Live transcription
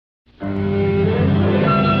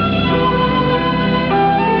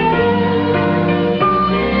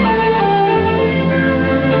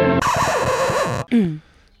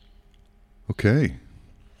Okay.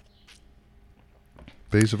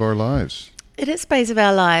 Bays of Our Lives. It is Bays of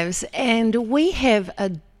Our Lives, and we have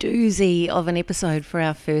a doozy of an episode for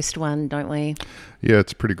our first one, don't we? Yeah,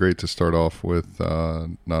 it's pretty great to start off with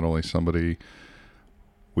not only somebody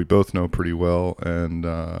we both know pretty well and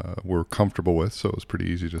we're comfortable with, so it was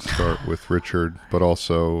pretty easy to start with Richard, but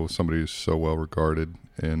also somebody who's so well regarded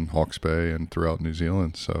in Hawke's Bay and throughout New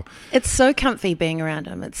Zealand. So it's so comfy being around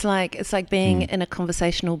him. It's like being in a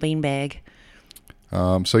conversational beanbag.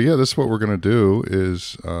 So yeah, this is what we're going to do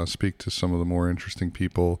is speak to some of the more interesting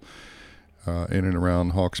people in and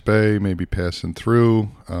around Hawke's Bay, maybe passing through.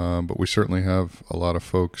 But we certainly have a lot of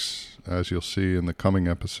folks, as you'll see in the coming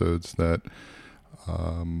episodes, that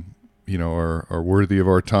are worthy of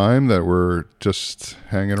our time, that we're just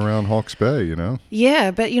hanging around Hawke's Bay,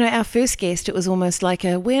 Yeah, but our first guest, it was almost like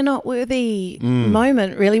a we're not worthy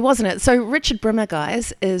moment, really, wasn't it? So Richard Brimer,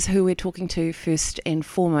 guys, is who we're talking to first and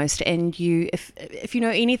foremost. And if you know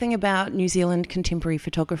anything about New Zealand contemporary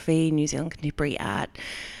photography, New Zealand contemporary art,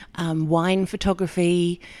 wine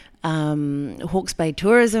photography, Hawke's Bay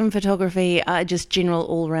tourism photography, just general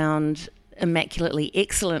all-round immaculately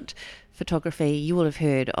excellent photography, you will have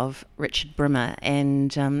heard of Richard Brimer,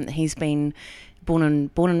 and he's been born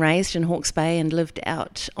and raised in Hawke's Bay and lived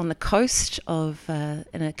out on the coast of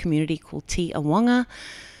in a community called Te Awanga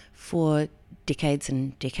for decades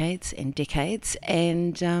and decades and decades.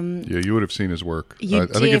 And yeah, you would have seen his work. I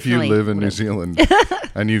think if you live in New Zealand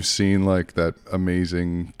and you've seen like that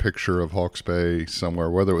amazing picture of Hawke's Bay somewhere,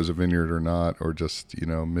 whether it was a vineyard or not, or just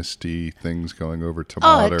misty things going over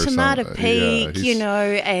Tomato or Tomato something. Peak,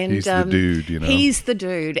 and he's the dude. He's the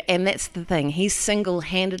dude, and that's the thing. He's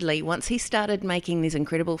single-handedly, once he started making these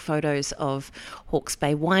incredible photos of Hawke's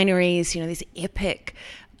Bay wineries, these epic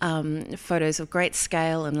photos of great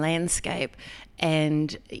scale and landscape,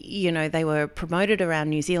 and they were promoted around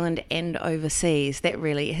New Zealand and overseas. That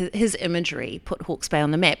really, his imagery put Hawke's Bay on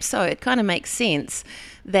the map. So it kind of makes sense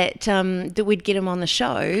that that we'd get him on the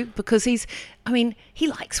show, because he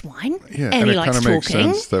likes wine, and he likes talking. Makes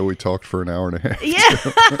sense that we talked for an hour and a half.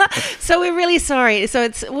 Yeah. So we're really sorry. So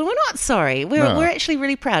we're not sorry. We're actually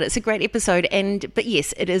really proud. It's a great episode, but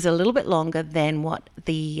yes, it is a little bit longer than what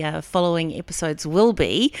the following episodes will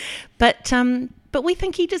be, but we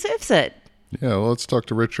think he deserves it. Yeah, well, let's talk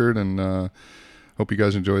to Richard, and hope you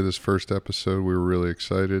guys enjoy this first episode. We were really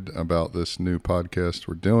excited about this new podcast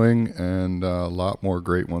we're doing, and a lot more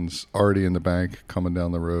great ones already in the bank coming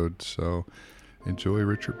down the road. So enjoy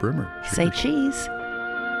Richard Brimer. Cheers. Say cheese.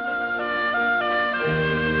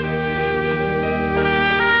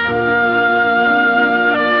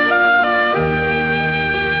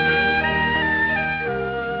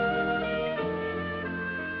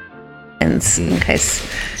 In case.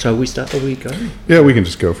 So we start, are we going? Yeah, we can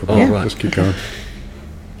just go for that. Right. Just keep going.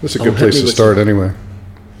 That's a good place to start anyway. Do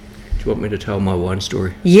you want me to tell my wine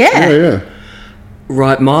story? Yeah.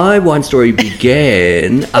 Right, my wine story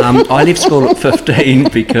began, I left school at 15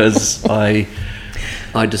 because I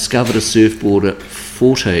discovered a surfboard at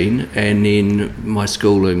 14, and then my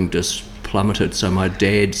schooling just plummeted. So my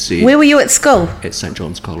dad said... Where were you at school? At St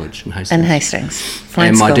John's College in Hastings. Fine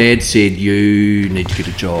and school. my dad said, you need to get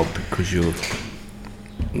a job because you're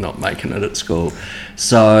not making it at school.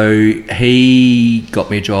 So he got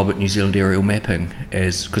me a job at New Zealand Aerial Mapping,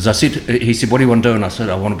 because he said, what do you want to do? And I said,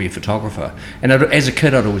 I want to be a photographer. And as a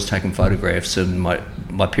kid, I'd always taken photographs, and my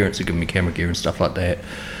parents had given me camera gear and stuff like that.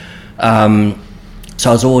 So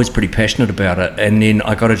I was always pretty passionate about it, and then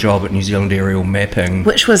I got a job at New Zealand Aerial Mapping.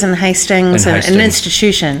 Which was in Hastings, an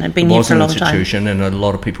institution. I'd been here for a long time. It was an institution, and a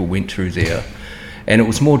lot of people went through there. And it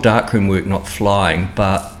was more darkroom work, not flying,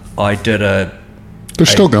 but I did They're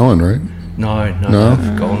still going, right? No,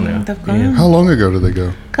 they've gone now. They've gone. Yeah. How long ago did they go?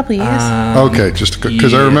 A couple of years. Okay, just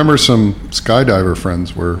because I remember some skydiver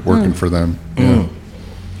friends were working for them. Yeah.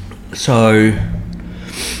 So,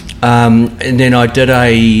 and then I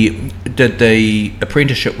did the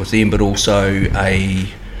apprenticeship with them, but also a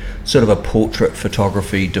sort of a portrait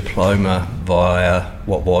photography diploma via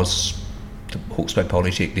what was the Hawke's Bay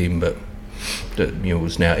Polytech then, but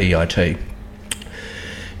was now EIT.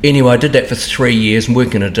 Anyway, I did that for 3 years, and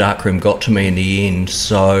working in a darkroom got to me in the end,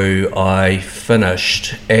 so I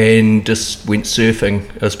finished and just went surfing.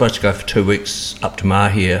 I was supposed to go for 2 weeks up to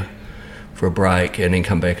Mahia for a break and then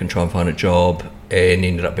come back and try and find a job, and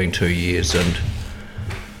ended up being 2 years. And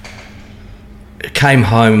came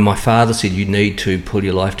home, and my father said, you need to pull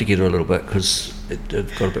your life together a little bit because it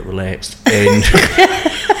got a bit relaxed. And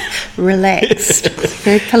relaxed.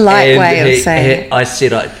 Very polite way of saying it. I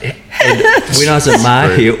said, when I was at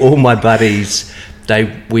Mahia, all my buddies,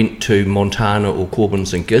 they went to Montana or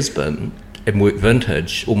Corbins and Gisborne, worked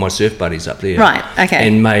vintage, all my surf buddies up there. Right, okay.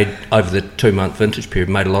 And made, over the 2-month vintage period,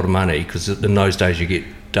 made a lot of money, because in those days you get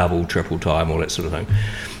double, triple time, all that sort of thing.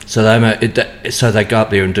 So they go up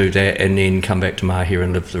there and do that, and then come back to Mahia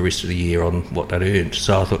and live the rest of the year on what they'd earned.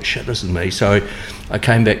 So I thought, shit, this is me. So when I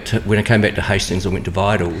came back to Hastings, I went to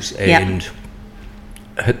Vitals and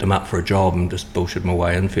hit them up for a job and just bullshit my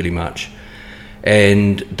way in fairly much.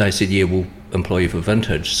 And they said, yeah, we'll employ you for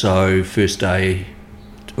vintage. So first day,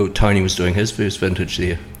 Tony was doing his first vintage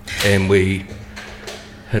there, and we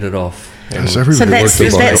hit it off. So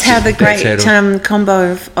that's how the great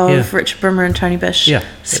combo of Richard Brimer and Tony Bish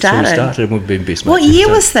started. That's how we started. We've been best mates. What year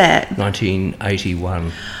was that?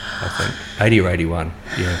 1981, I think. 80 or 81,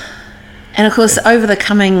 yeah. And of course, over the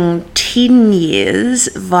coming 10 years,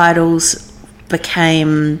 Vitals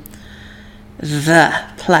became the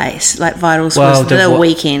place. Like Vitals was the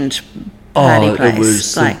weekend party place. It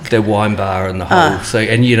was like the wine bar and the whole thing.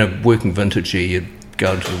 And, working vintage here, you'd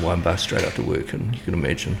go into the wine bar straight after work, and you can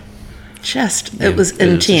imagine. It was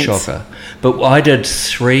intense. It was a shocker. But I did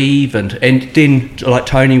 3 vintage, and then like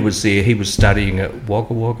Tony was there. He was studying at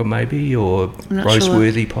Wagga Wagga maybe, or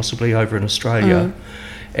Roseworthy possibly over in Australia,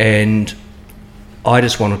 and I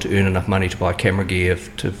just wanted to earn enough money to buy camera gear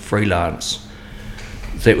to freelance.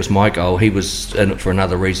 That was my goal. He was in it for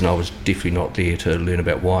another reason. I was definitely not there to learn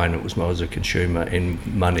about wine. It was more as a consumer and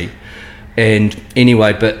money. And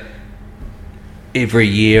anyway, but every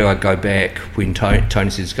year I go back when Tony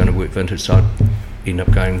says he's going to work vintage, so I'd end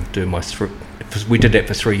up going do my. We did that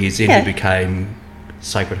for 3 years. Then it became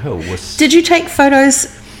Sacred Hill. Did you take photos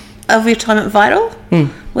of your time at Vital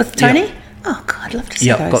with Tony? Yeah. Oh God, I'd love to see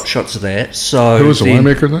those. Yeah, got shots of that. So who was the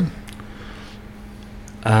winemaker then?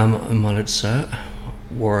 I might have said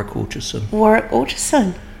Warwick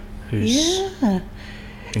Orchardson. Who's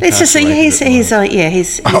let's just say he's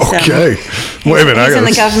okay. Wait a minute, he's in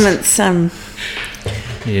the government's.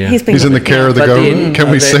 He's in the care of the government. Can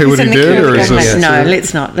we say what he did, or is this? No,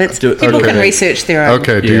 let's not. People can research their own.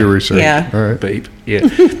 Okay, do your research. Yeah. All right. Beep. Yeah.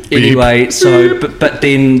 Anyway, so but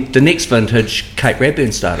then the next vintage, Kate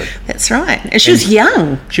Radburn started. That's right. And she was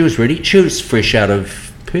young. She was ready. She was fresh out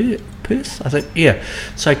of Perth, I think. Yeah.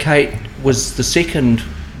 So Kate was the second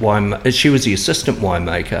she was the assistant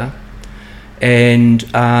winemaker, and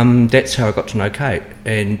that's how I got to know Kate.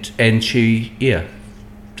 And she,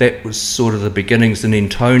 that was sort of the beginnings. And then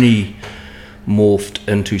Tony morphed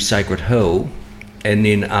into Sacred Hill, and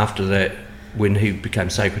then after that, when he became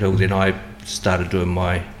Sacred Hill, then I started doing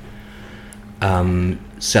my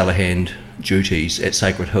cellar hand duties at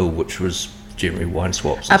Sacred Hill, which was generally wine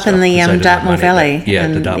swaps up in the Dartmoor Valley.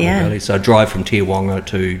 The Dartmoor Valley. So I drive from Te Wanga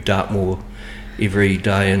to Dartmoor every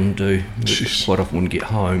day and do. Quite often wouldn't get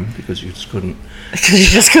home because you just couldn't.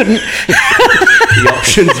 The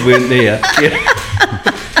options weren't there.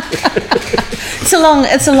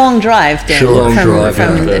 It's a long drive, Dan,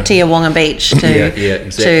 from Te Wanga Beach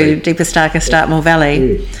to deepest, darkest Dartmoor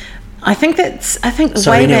Valley. I think the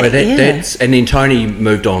way that's and then Tony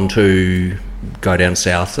moved on to go down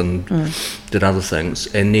south and did other things,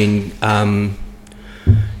 and then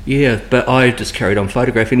but I just carried on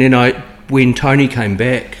photographing. And then when Tony came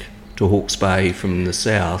back to Hawke's Bay from the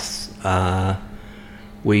south, I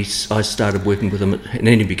started working with him, and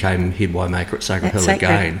then he became head winemaker at Sacred Hill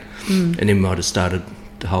again, and then might have started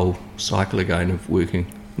the whole cycle again of working.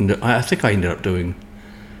 And I think I ended up doing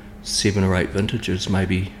 7 or 8 vintages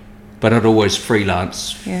maybe, but I'd always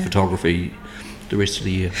freelance photography the rest of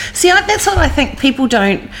the year. See, that's what I think people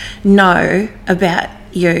don't know about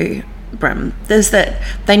you, Brim. Is that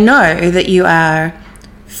they know that you are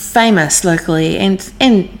famous locally and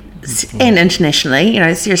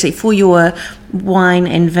internationally, seriously, for your wine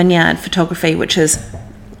and vineyard photography, which is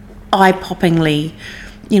eye-poppingly,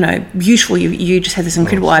 beautiful. You just have this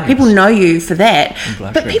incredible eye. People know you for that,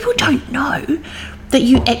 but people don't know that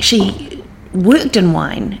you actually worked in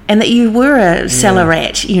wine and that you were a cellar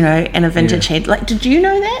rat, and a vintage head. Like, did you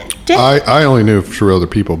know that, Dick? I only knew through other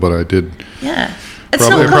people, but I did. Yeah. It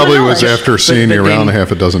probably was after seeing you around a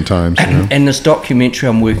half a dozen times. And this documentary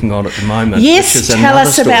I'm working on at the moment. Yes, which is tell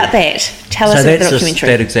us about that. Tell us about the documentary.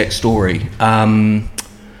 That exact story,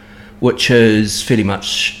 which is fairly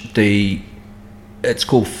much it's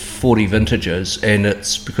called 40 Vintages, and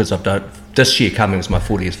it's because I've done, this year coming is my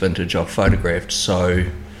 40th vintage I've photographed, so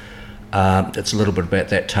it's a little bit about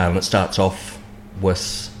that tale, and it starts off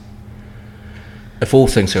with, if all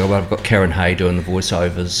things go well, I've got Karen Hay doing the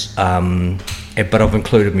voiceovers, but I've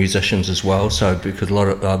included musicians as well, so because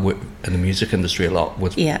I work in the music industry a lot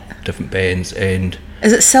with different bands. And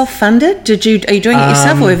is it self-funded? Are you doing it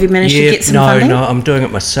yourself, or have you managed to get some funding? No, I'm doing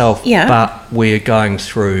it myself, but we're getting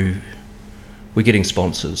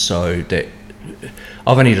sponsors, so that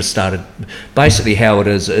I've only just started. Basically, how it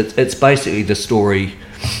is, it's basically the story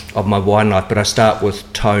of my wine life. But I start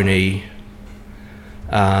with Tony.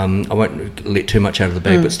 I won't let too much out of the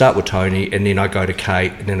bag, but start with Tony, and then I go to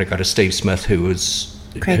Kate, and then I go to Steve Smith, who was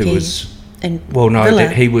Villa.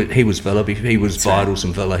 he was Villa. He was Vitals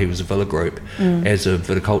and Villa. He was a Villa group as a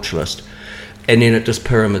viticulturist, and then it just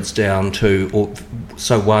pyramids down to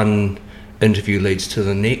so one interview leads to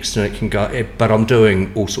the next, and it can go. But I'm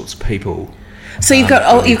doing all sorts of people. So you've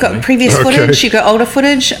got previous footage. You've got older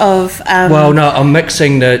footage of. Well, no, I'm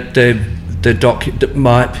mixing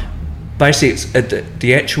basically it's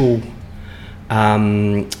the actual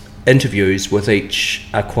interviews with each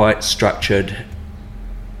are quite structured,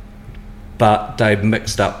 but they've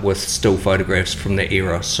mixed up with still photographs from the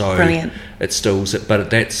era. So brilliant. It stills it,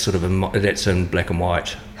 but that's sort of that's in black and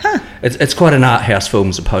white. Huh. It's quite an art house film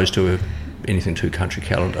as opposed to anything too country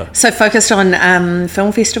calendar. So focused on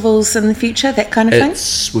film festivals in the future, that kind of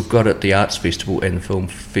thing? We've got it, the Arts Festival and the Film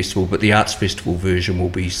Festival, but the Arts Festival version will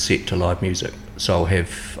be set to live music. So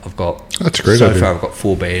I've got... That's a great so idea. far I've got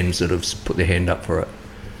 4 bands that have put their hand up for it.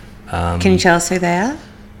 Can you tell us who they are?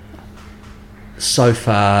 So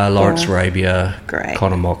far, Lawrence Arabia, Great.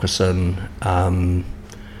 Connor Moccasin,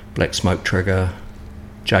 Black Smoke Trigger,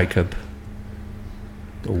 Jacob.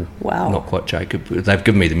 Wow. Not quite Jacob. They've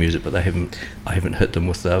given me the music, but I haven't hit them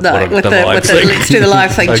with the live thing. Let's do the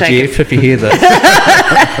live thing, so Jacob. Jeff, if you hear this.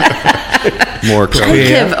 More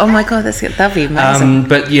Jacob, oh my God, that'd be amazing.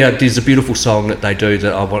 But yeah, there's a beautiful song that they do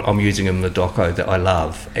that I'm using in the doco that I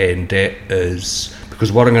love, and that is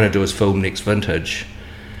because what I'm going to do is film next vintage,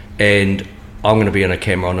 and I'm going to be in a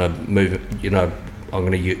camera on a movie, I'm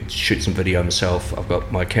going to shoot some video myself. I've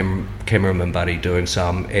got my cameraman buddy doing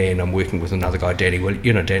some, and I'm working with another guy, Danny.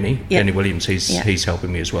 Danny Williams. He's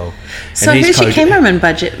helping me as well. So who's your cameraman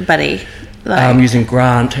buddy? I'm using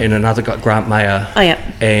Grant and another guy, Grant Mayer. Oh yeah.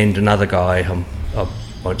 And another guy. I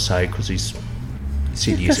won't say because he's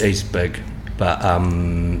big, but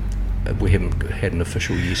we haven't had an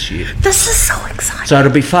official yes yet. This is so exciting. So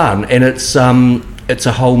it'll be fun, and it's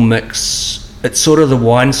a whole mix. It's sort of the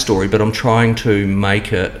wine story, but I'm trying to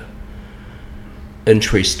make it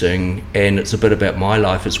interesting, and it's a bit about my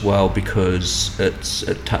life as well because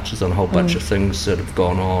it touches on a whole bunch of things that have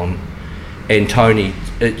gone on. And Tony,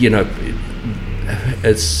 it'll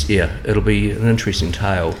be an interesting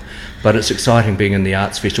tale, but it's exciting being in the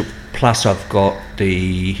Arts Festival. Plus, I've got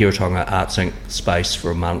the Hiratonga Arts Inc. space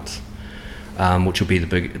for a month. Which will be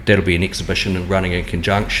that'll be an exhibition and running in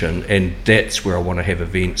conjunction, and that's where I want to have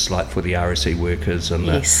events like for the RSE workers, and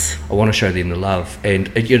I want to show them the love,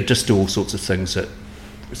 and just do all sorts of things that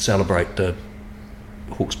celebrate the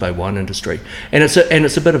Hawke's Bay wine industry, and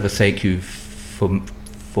it's a bit of a thank you from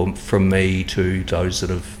me to those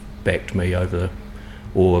that have backed me over,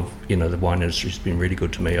 the wine industry's been really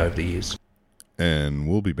good to me over the years. And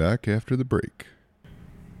we'll be back after the break.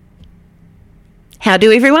 How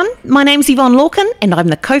do everyone? My name's Yvonne Lorcan, and I'm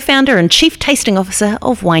the co-founder and chief tasting officer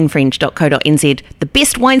of winefriend.co.nz, the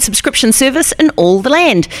best wine subscription service in all the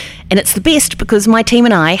land. And it's the best because my team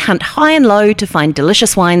and I hunt high and low to find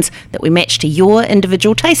delicious wines that we match to your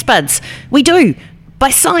individual taste buds. We do,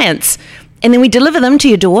 by science. And then we deliver them to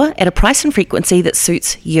your door at a price and frequency that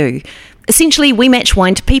suits you. Essentially, we match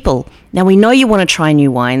wine to people. Now, we know you want to try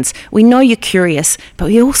new wines. We know you're curious, but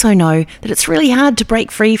we also know that it's really hard to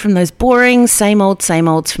break free from those boring same olds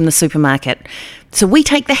from the supermarket. So we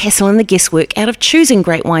take the hassle and the guesswork out of choosing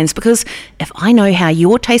great wines because if I know how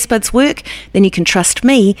your taste buds work, then you can trust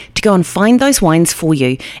me to go and find those wines for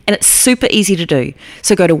you. And it's super easy to do.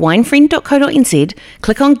 So go to winefriend.co.nz,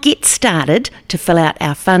 click on Get Started to fill out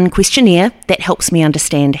our fun questionnaire that helps me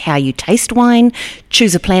understand how you taste wine,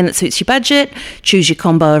 choose a plan that suits your budget, choose your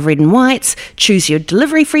combo of red and whites, choose your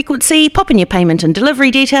delivery frequency, pop in your payment and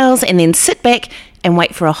delivery details, and then sit back and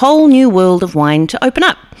wait for a whole new world of wine to open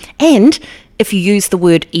up. And if you use the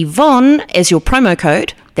word Yvonne as your promo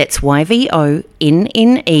code, that's YVONNE,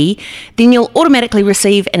 then you'll automatically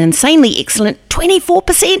receive an insanely excellent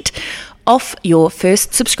 24% off your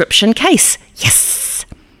first subscription case. Yes!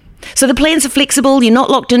 So the plans are flexible, you're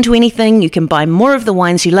not locked into anything, you can buy more of the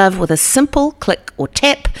wines you love with a simple click or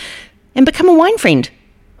tap and become a wine friend.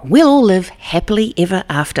 We'll all live happily ever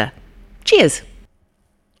after. Cheers!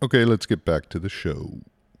 Okay, let's get back to the show.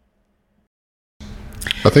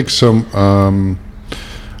 I think and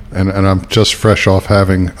I'm just fresh off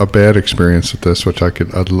having a bad experience with this, which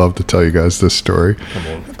I'd love to tell you guys this story.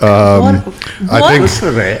 Come on. I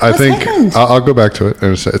think I'll go back to it,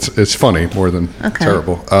 and it's funny more than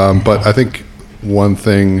terrible. But I think one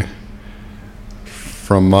thing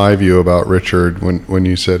from my view about Richard, when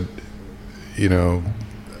you said,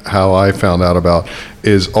 how I found out about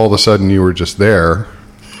is all of a sudden you were just there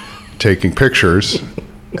taking pictures,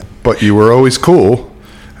 but you were always cool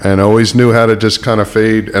and always knew how to just kind of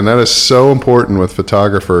fade. And that is so important with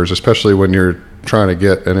photographers, especially when you're trying to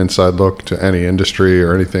get an inside look to any industry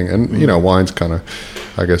or anything. And, you know, wine's kind of,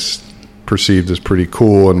 I guess, perceived as pretty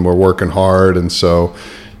cool, and we're working hard. And so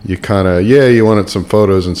you kind of, you wanted some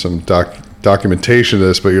photos and some documentation of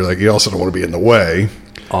this, but you're like, you also don't want to be in the way.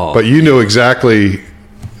 But you knew exactly,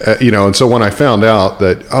 you know, and so when I found out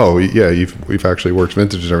that, we've actually worked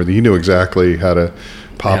vintage and everything, you knew exactly how to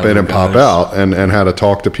pop in and pop out, and how to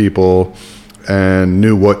talk to people, and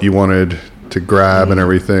knew what you wanted to grab and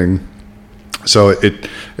everything. So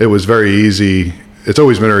it was very easy. It's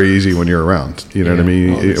always been very easy when you're around, you know what I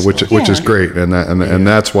mean? Which is great. And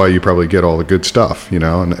that's why you probably get all the good stuff, you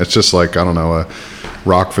know, and it's just like, I don't know, a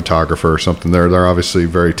rock photographer or something. They're obviously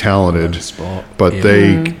very talented, but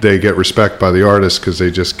they get respect by the artists because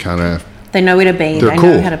they just kind of, they know where to be. They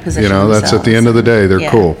cool. know how to position You know, that's themselves. at the end of the day,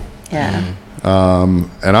 they're cool. Yeah.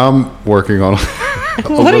 And I'm working on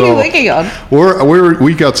What are you working on?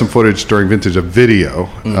 We got some footage during Vintage, a video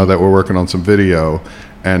that we're working on, some video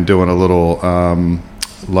and doing a little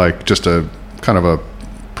like just a kind of a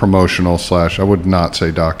promotional / I would not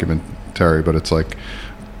say documentary, but it's like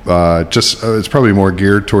it's probably more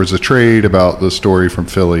geared towards the trade about the story from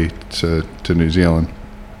Philly to New Zealand.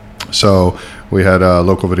 So we had a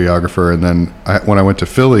local videographer, and then when I went to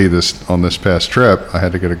Philly on this past trip, I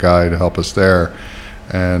had to get a guy to help us there.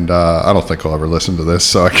 And I don't think he'll ever listen to this,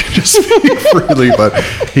 so I can just speak freely. But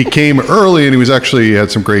he came early, and he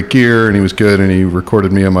had some great gear, and he was good, and he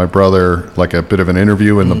recorded me and my brother like a bit of an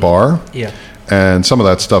interview in the bar. Yeah. And some of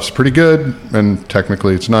that stuff's pretty good, and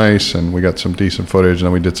technically it's nice, and we got some decent footage, and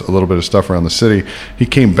then we did a little bit of stuff around the city. He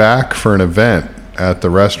came back for an event at the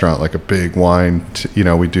restaurant, like a big wine,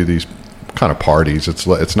 we do these kind of parties.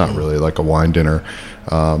 It's not really like a wine dinner,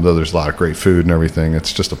 though there's a lot of great food and everything.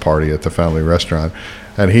 It's just a party at the family restaurant.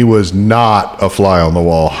 And he was not a fly on the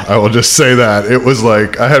wall. I will just say that. It was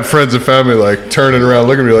like, I had friends and family like turning around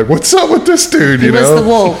looking at me like, what's up with this dude? He was the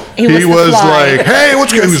wall. He was like, hey,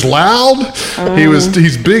 what's good? He was loud.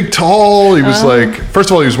 He's big, tall. He was like, first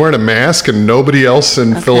of all, he was wearing a mask, and nobody else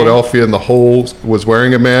in Philadelphia in the whole was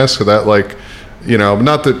wearing a mask. So that like,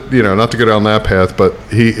 not to go down that path, but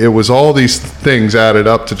it was all these things added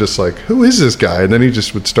up to just like, who is this guy? And then he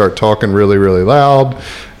just would start talking really, really loud.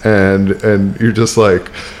 And you're just like,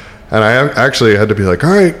 and I actually had to be like, all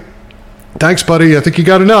right, thanks, buddy. I think you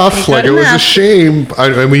got enough. Like, it was a shame.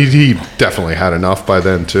 I mean, he definitely had enough by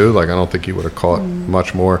then too. Like, I don't think he would have caught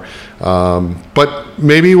much more. But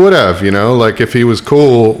maybe he would have, like if he was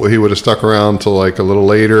cool, he would have stuck around till like a little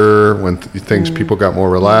later when people got more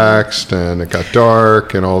relaxed and it got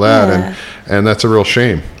dark and all that. Yeah. And that's a real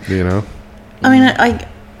shame, I mean,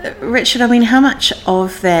 Richard, how much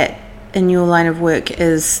of that in your line of work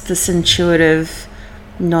is this intuitive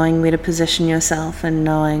knowing where to position yourself and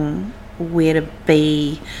knowing where to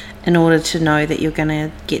be in order to know that you're going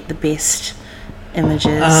to get the best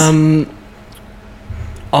images?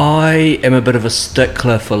 I am a bit of a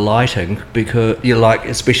stickler for lighting because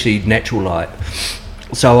especially natural light.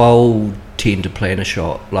 So I'll tend to plan a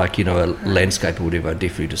shot, like, a landscape or whatever. I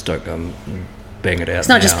definitely just don't go and bang it out. It's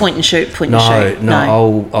not just point and shoot.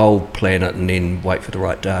 No, I'll plan it and then wait for the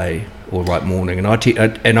right day or right morning. And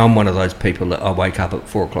I'm one of those people that I wake up at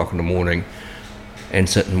 4 o'clock in the morning and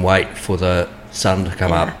sit and wait for the sun to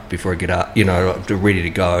come up before I get up, ready to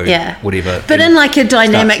go, whatever. But in like a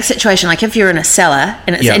dynamic situation, like if you're in a cellar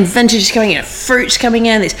and it's and vintage is coming in, fruit's coming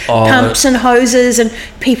in, there's pumps and hoses and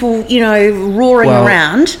people, roaring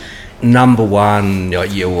around. Number one,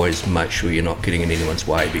 you always make sure you're not getting in anyone's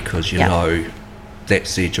way because you know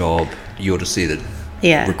that's their job. You're to set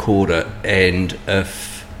it, record it, and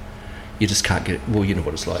if you just can't get it, well, you know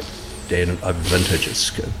what it's like, Dan, over vintage, it's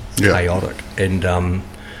chaotic. And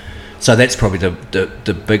so that's probably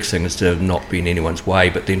the big thing, is to not be in anyone's way,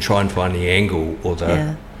 but then try and find the angle or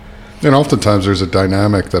the... And oftentimes there's a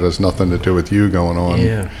dynamic that has nothing to do with you going on.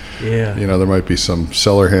 Yeah. There might be some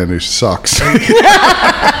cellar hand who sucks.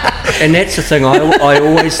 And that's the thing, I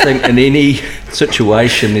always think in any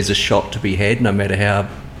situation there's a shot to be had, no matter how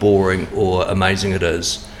boring or amazing it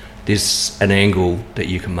is. There's an angle that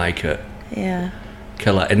you can make it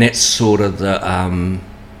killer. And that's sort of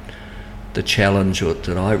the challenge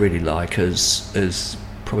that I really like is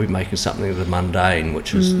probably making something of the mundane,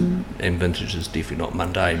 which is, and vintage is definitely not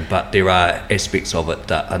mundane, but there are aspects of it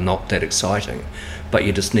that are not that exciting, but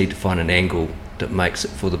you just need to find an angle that makes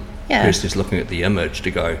it for the person who's looking at the image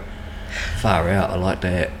to go, far out, I like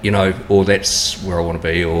that, or that's where I want to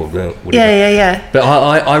be, or whatever. Yeah. But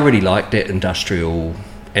I really like that industrial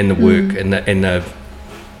and the work and the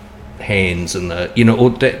hands and the all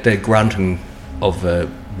the grunting of the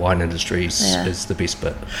wine industry is the best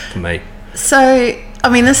bit for me. So, I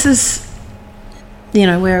mean, this is,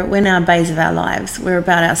 we're now bays of our lives. We're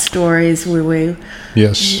about our stories, where we're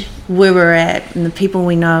at, and the people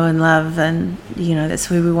we know and love, and that's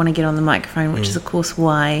where we want to get on the microphone, which is of course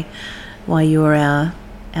why you're our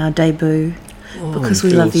debut, because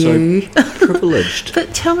we love you. So privileged.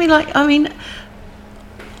 But tell me,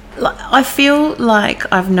 I feel like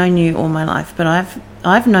I've known you all my life, but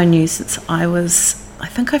I've known you since I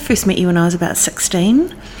think I first met you when I was about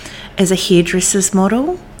 16 as a hairdresser's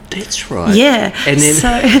model. That's right. Yeah. And then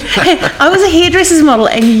I was a hairdresser's model,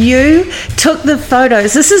 and you took the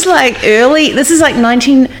photos. This is like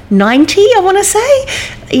 1990, I want to say,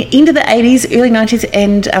 into the 80s, early 90s,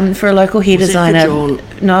 and for a local hair designer.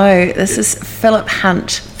 No, this is Philip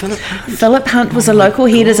Hunt. Philip Hunt was a local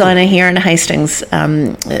hair designer here in Hastings,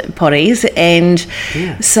 Potties, and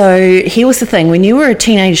so here was the thing: when you were a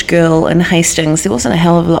teenage girl in Hastings, there wasn't a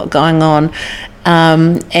hell of a lot going on.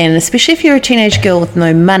 And especially if you're a teenage girl with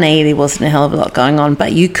no money, there wasn't a hell of a lot going on,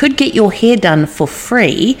 but you could get your hair done for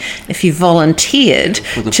free if you volunteered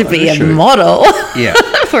to be a model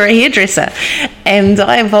for a hairdresser. And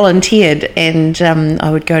I volunteered, and I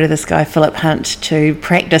would go to this guy Philip Hunt to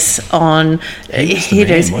practice on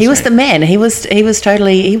hairdressing. He was the man. He was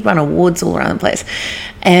totally, he won awards all around the place.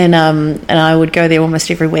 And I would go there almost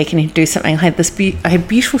every week, and he'd do something. I had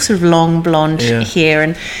beautiful sort of long blonde hair,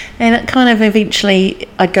 and it kind of eventually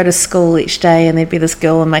I'd go to school each day, and there'd be this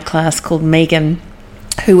girl in my class called Megan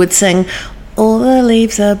who would sing, "All the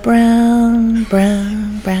leaves are brown,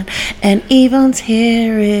 brown, brown, and Yvonne's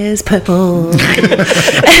hair is purple,"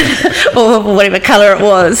 or whatever colour it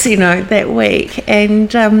was, that week.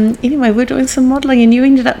 And anyway, we're doing some modelling, and you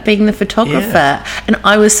ended up being the photographer, and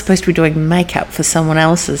I was supposed to be doing makeup for someone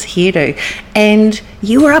else's hairdo. And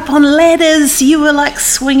you were up on ladders, you were like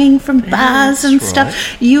swinging from bars and stuff.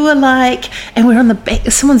 You were like, and we're on the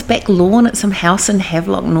back, someone's back lawn at some house in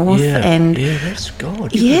Havelock North. And that's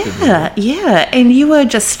God. And you were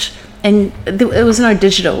just, and there was no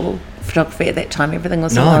digital photography at that time. Everything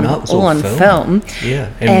was all on film. Yeah,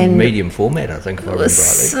 and medium format, I think, if I remember rightly.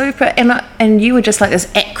 Super, and you were just like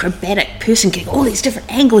this acrobatic person getting all these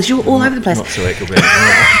different angles. You were all over the place. Not so acrobatic.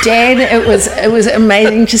 Dan, it was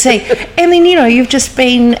amazing to see. And then you've just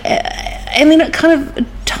been, and then it kind of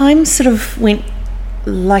time sort of went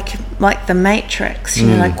like the Matrix.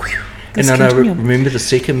 Like. Whew, and I remember the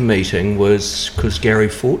second meeting was because Gary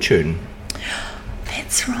Fortune.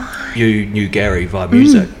 That's right. You knew Gary via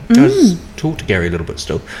music. I talked to Gary a little bit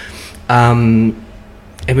still. And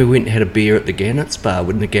we went and had a beer at the Gannett's Bar,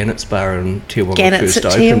 when the Gannett's Bar in Tiawonga first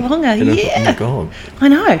opened. Oh my God. I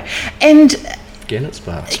know. And Gannett's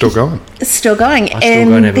Bar. Still going. It's still going. I still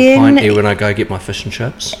go and have a pint there when I go get my fish and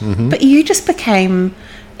chips. Mm-hmm. But you just became...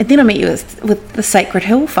 And then I met you with the Sacred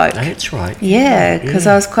Hill folk. That's right. Yeah, because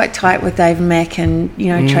I was quite tight with Dave Mack and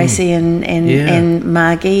Tracy and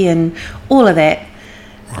Margie and all of that.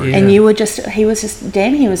 Yeah. And you were he was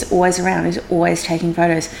always around. He was always taking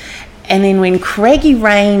photos. And then when Craigie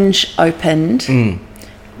Range opened,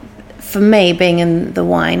 for me, being in the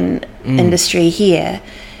wine industry here,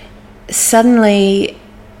 suddenly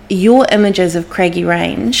your images of Craigie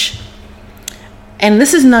Range. And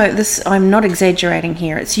I'm not exaggerating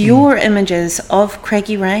here. It's your images of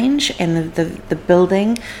Craigie Range and the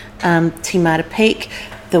building, Timata Peak,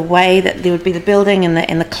 the way that there would be the building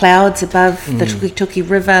and the clouds above the Tukituki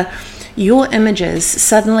River. Your images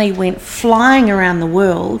suddenly went flying around the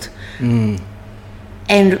world, and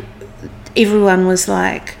everyone was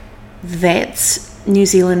like, "That's New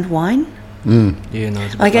Zealand wine." Yeah, no,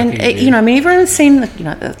 like, and everyone's seen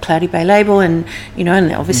the Cloudy Bay label, and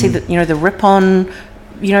and obviously the Ripon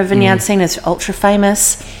vineyard scene is ultra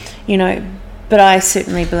famous, but I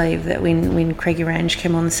certainly believe that when Craigie Range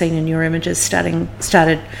came on the scene and your images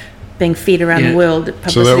started being fed around the world,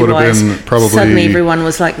 so that would have been probably suddenly everyone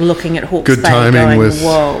was like looking at Hawke's good Bay timing going,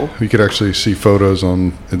 whoa. You could actually see photos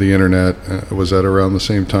on the internet. Was that around the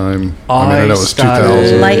same time? I know it was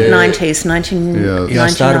 2000. Late 90s, 1999. I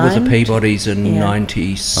started with the Peabodys in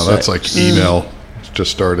 96. Oh, that's like email. Just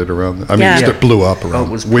started around. It blew up around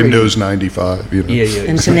Windows 95.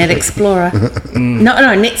 Internet Explorer. No,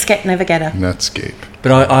 Netscape Navigator. Netscape.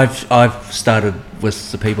 But I've started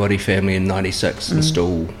with the Peabody family in 96 and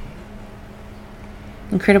still.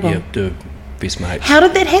 Incredible. Yeah, the best mates. How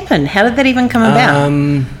did that happen? How did that even come about?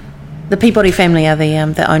 The Peabody family are the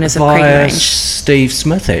owners of Craigie Range. Steve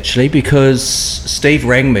Smith, actually, because Steve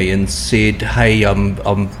rang me and said, "Hey, I'm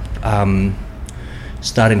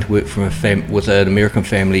starting to work with an American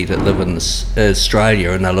family that live in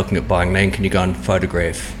Australia, and they're looking at buying land. Can you go and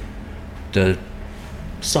photograph the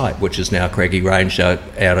site, which is now Craggy Range out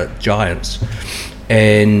at Giants?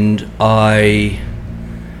 And I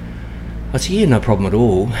said, yeah, no problem at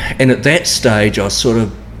all. And at that stage, I was sort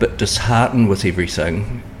of a bit disheartened with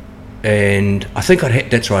everything. And I think I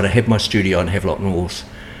had my studio in Havelock North,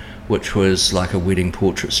 which was like a wedding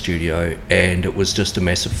portrait studio, and it was just a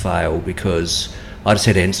massive fail because I just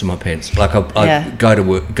had ants in my pants. Like I'd go to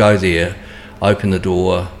work, go there, open the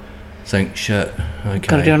door, think, shit, okay.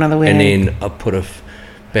 Got to do another wedding. And then I'd put a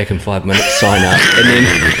back in 5 minutes, sign up, and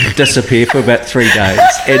then disappear for about 3 days,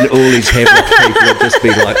 and all these Havelock people would just be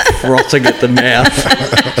like frothing at the mouth.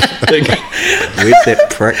 Thinking, where's that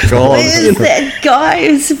prick gone? Where's that guy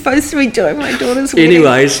who's supposed to be doing my daughter's wedding?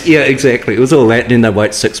 Anyways, yeah, exactly. It was all that, and then they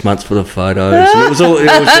wait 6 months for the photos. And it was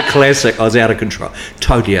a classic. I was out of control,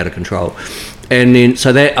 totally out of control. And then,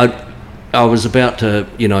 so that I was about to,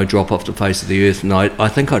 drop off the face of the earth, and I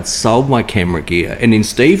think I'd sold my camera gear, and then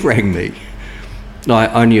Steve rang me.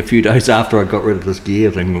 Only a few days after I got rid of this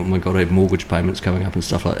gear thing. Oh my God, I have mortgage payments coming up and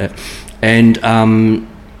stuff like that. And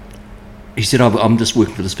he said, I'm just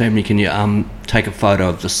working for this family. Can you take a photo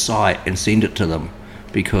of the site and send it to them?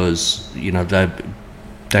 Because,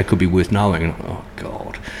 they could be worth knowing. And, oh,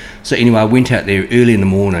 God. So anyway, I went out there early in the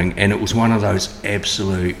morning, and it was one of those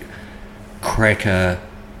absolute cracker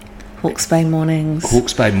Hawke's Bay mornings,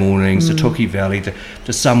 the Tookie Valley.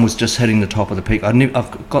 The sun was just hitting the top of the peak.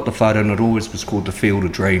 I've got the photo, and it always was called the Field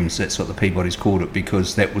of Dreams. That's what the Peabodys called it,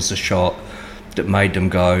 because that was the shot that made them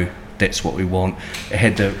go, that's what we want. It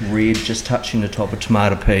had the red just touching the top of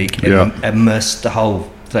Tomato Peak, and missed the whole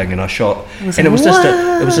thing. And I shot, and it was just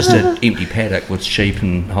an empty paddock with sheep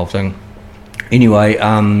and the whole thing. Anyway,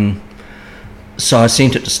 so I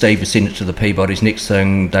sent it to Steve, I sent it to the Peabodys. Next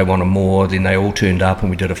thing, they wanted more. Then they all turned up, and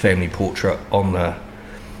we did a family portrait in the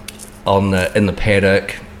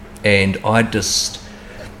paddock. And I was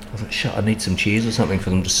like, shit, I need some chairs or something for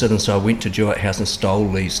them to sit in. So I went to Jewett House and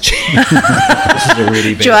stole these chairs. This is a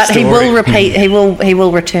really bad story. He will repeat. He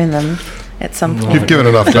will return them at some point. You've given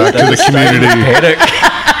enough back to the community.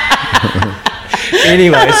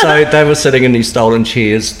 Anyway, so they were sitting in these stolen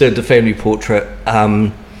chairs, did the family portrait.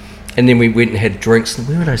 And then we went and had drinks.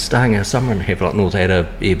 Where were they staying? Our summer in Havelock North had a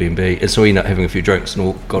Airbnb, and so we ended up having a few drinks and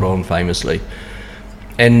all got on famously.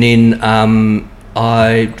 And then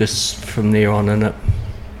I just from there on in it,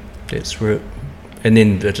 that's where it. And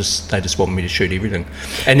then they just wanted me to shoot everything.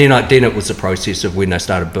 And then it was the process of when they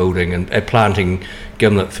started building and planting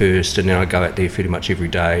gimlet first, and then I go out there pretty much every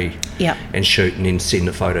day and shoot, and then send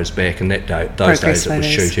the photos back. And those days it was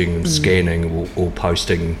shooting and scanning or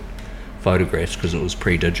posting photographs because it was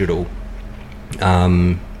pre-digital.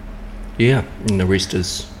 And the rest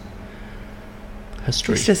is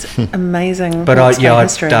history. It's just amazing. But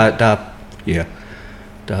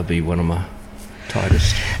that'll be one of my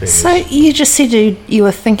tightest things. So you just said you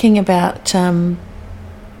were thinking about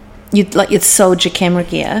you'd sold your camera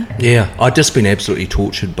gear. Yeah, I'd just been absolutely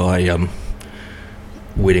tortured by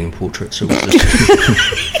wedding portraits. It was just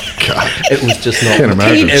it was just not. Can't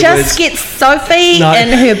imagine. Can you just get Sophie in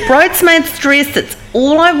her bridesmaid's dress? That's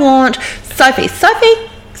all I want. Sophie,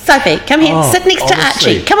 come here. Sit next to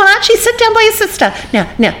Archie. Come on, Archie, sit down by your sister.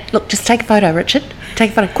 Now, look, just take a photo, Richard.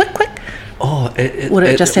 Take a photo, quick. Would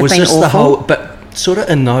it just have been awful? But sort of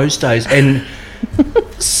in those days, and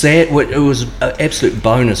sad. It was an absolute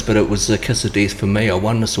bonus, but it was the kiss of death for me. I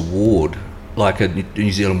won this award, like a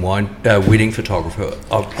New Zealand wedding photographer.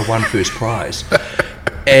 I won first prize.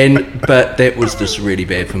 But that was just really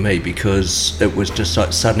bad for me because it was just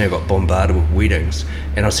like suddenly I got bombarded with weddings,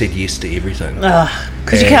 and I said yes to everything.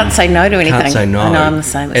 Because you can't say no to anything. Can't say no. I know, I'm the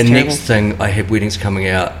same. It's and terrible. Next thing, I had weddings coming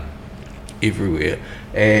out everywhere,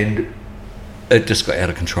 and it just got out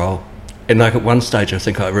of control. And like at one stage, I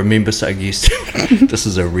think I remember saying yes to, this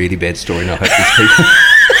is a really bad story, and I hope these people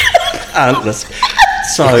aren't listening.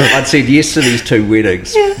 So I'd said yes to these 2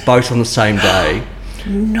 weddings, both on the same day.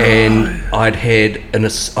 No. And I had an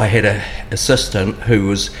assistant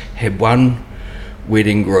who had one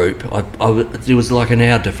wedding group. There was like an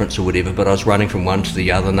hour difference or whatever, but I was running from one to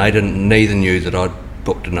the other, and neither knew that I'd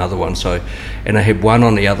booked another one. And I had one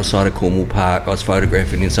on the other side of Cornwall Park. I was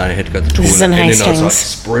photographing and saying I had to go to the toilet, and then I was like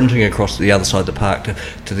sprinting across to the other side of the park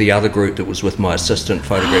to the other group that was with my assistant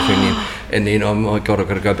photographing them. And then oh my God, I've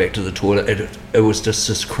got to go back to the toilet. It was just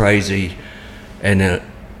this crazy, and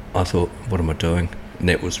I thought, what am I doing? And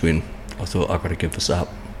that was when I thought, I've got to give this up.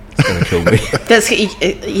 It's going to kill me.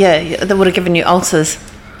 That would have given you ulcers.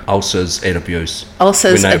 ulcers and abuse.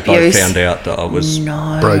 Ulcers, when they abuse. both found out that I was...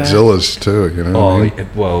 No. Bridezillas too, you know. Oh, what I mean?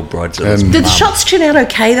 well, Bridezillas. And- Did the shots turn out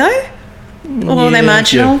okay, though? Or were they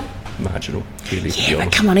marginal? Yeah, marginal. Really, Yeah,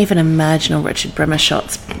 but come on, even a marginal Richard Brimer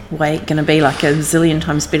shot's going to be like a zillion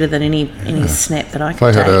times better than any snap that I If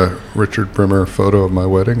I could had take. a Richard Brimer photo of my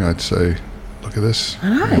wedding, I'd say, look at this. I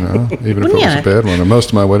know. You know, even if it Wouldn't was you? a bad one. And most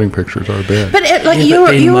of my wedding pictures are bad. But it, like Yeah, you're,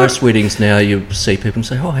 but in you're most weddings now, you see people and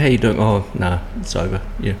say, "Oh, how you doing?" "Oh, nah, it's over."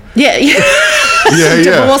 Yeah. yeah, yeah.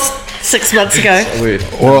 divorced 6 months ago. We're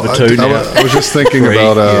Well, number two now. I was just thinking Three,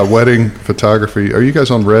 about yeah. wedding photography. Are you guys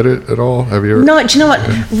on Reddit at all? Have you ever? No, do you know what?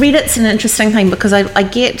 Reddit's an interesting thing because I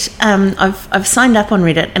get I've signed up on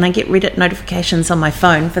Reddit and I get Reddit notifications on my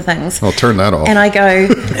phone for things. I'll turn that off. And I go,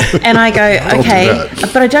 okay, that.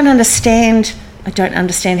 but I don't understand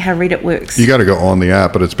how Reddit works. You got to go on the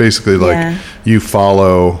app, but it's basically like Yeah. you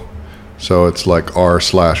follow. So it's like r/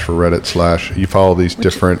 for Reddit / you follow these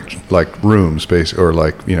different like rooms, basically, or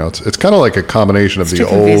like, you know, it's kind of like a combination of It's the too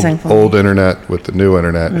confusing for me. old internet with the new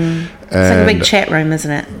internet. It's like a big chat room,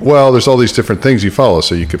 isn't it? Well, there's all these different things you follow.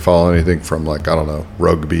 So you could follow anything from like, I don't know,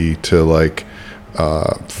 rugby to like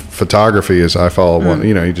photography. As I follow one,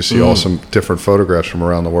 you know, you just see all some different photographs from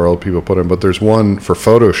around the world people put in. But there's one for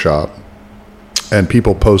Photoshop, and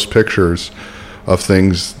people post pictures of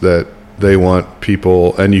things that they want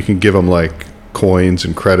people, and you can give them like coins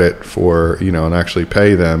and credit for, you know, and actually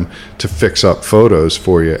pay them to fix up photos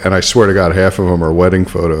for you. And I swear to God, half of them are wedding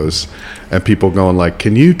photos, and people going like,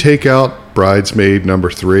 "Can you take out bridesmaid number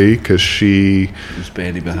 3 because she was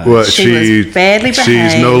badly behaved." well, She was badly she's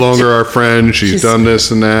behaved. no longer our friend. She's done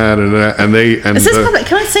this and that and they and Is this the- public?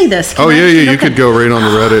 Can I see this? Can Oh I yeah, you look could at- go right on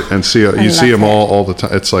the Reddit and see. You love see them that. all the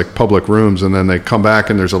time. It's like public rooms, and then they come back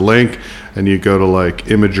and there's a link, and you go to like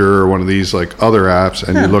Imager or one of these like other apps,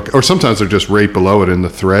 and you look. Or sometimes they're just right below it in the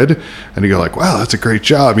thread, and you go like, "Wow, that's a great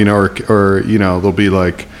job," you know. Or you know, they'll be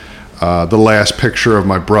like. The last picture of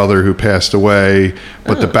my brother who passed away,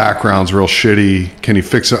 but the background's real shitty. Can you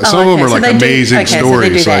fix it? Some of them okay, are so like they do- amazing okay, so they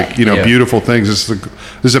stories, do that. like, you know, Yeah. beautiful things. This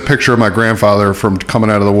is a picture of my grandfather from coming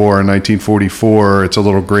out of the war in 1944. It's a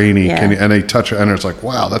little grainy, Yeah. and they touch it, and it's like,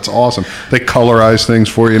 wow, that's awesome. They colorize things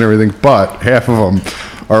for you and everything, but half of them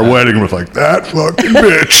are wedding with like, that fucking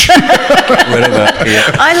bitch. Whatever.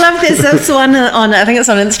 Yeah. I love this one on, I think it's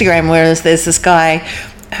on Instagram, where there's this guy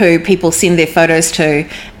who people send their photos to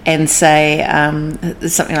and say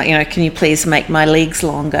something like, you know, can you please make my legs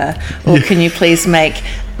longer, or can you please make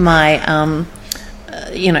my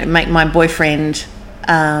make my boyfriend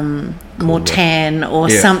more tan or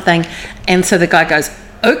Yeah. something. And so the guy goes,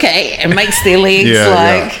 okay, and makes their legs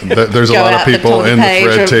There's a go lot of out the people top of in the page,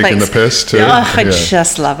 thread or taking makes- the piss too. Oh, I Yeah.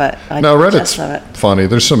 just love it. No, Reddit's just love it. funny.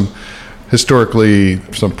 There's some historically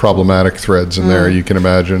some problematic threads in there. You can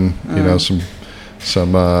imagine, you know, some.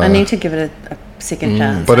 I need to give it a second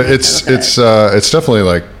chance. But I need to it's look at it. it's definitely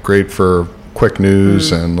like great for quick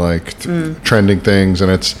news and like trending things,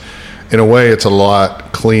 and it's in a way it's a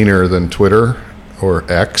lot cleaner than Twitter or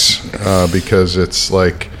X because it's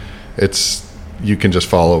like you can just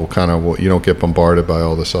follow kind of what you don't get bombarded by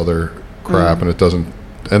all this other crap, and it doesn't.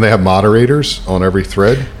 And they have moderators on every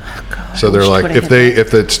thread, so they're wish like Twitter had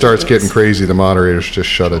if it starts getting crazy, the moderators just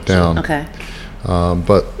shut it down. Okay.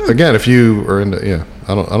 But again, if you are into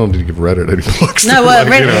I don't need to give Reddit any plugs. No, like,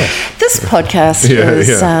 Reddit. you know. This podcast Yeah, was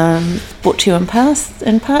yeah. brought to you in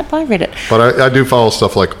part by Reddit. But I do follow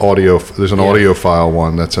stuff like audio. There's an audiophile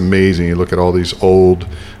one that's amazing. You look at all these old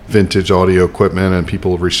vintage audio equipment and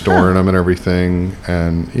people restoring them and everything,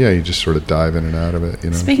 and you just sort of dive in and out of it. You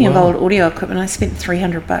know. Speaking of old audio equipment, I spent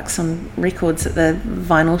 $300 on records at the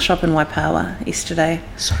vinyl shop in Waipawa yesterday,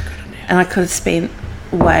 So good in there. and I could have spent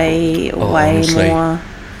way honestly. more.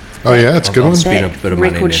 Oh yeah, it's a good I'll one. spend That a bit of money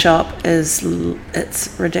in record there. shop it's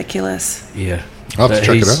ridiculous. Yeah. I'll have to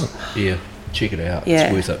check it He's- out. Yeah, check it out.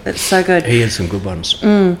 Yeah, It's worth it. it's so good. He has some good ones.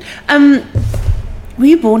 Were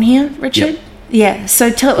you born here, Richard? Yep. Yeah.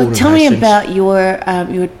 So tell Born in me Hastings. about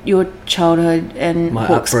your childhood in My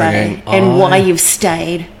Hawke's Bay upbringing. and why you've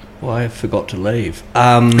stayed. Well, I forgot to leave.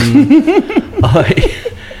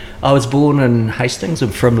 I was born in Hastings in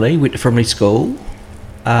Frimley, went to Frimley School,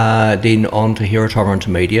 then on to Herotama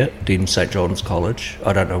Intermediate, then St John's College.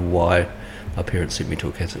 I don't know why my parents sent me to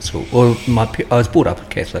a Catholic school. Well, I was brought up a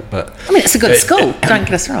Catholic, but I mean, it's a good school. Don't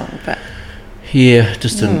get us wrong, but yeah,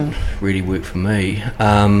 just didn't really work for me.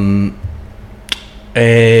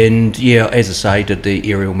 And yeah, as I say, did the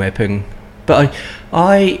aerial mapping. But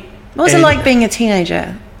I what was it like being a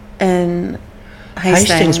teenager in Hastings?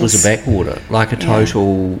 Hastings was a backwater, like a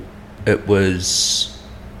total. It was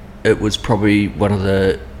probably one of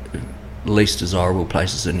the least desirable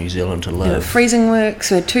places in New Zealand to live. Freezing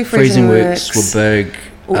Works, we had 2 Freezing Works. Were big.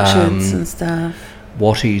 Orchards and stuff.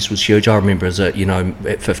 Watties was huge. I remember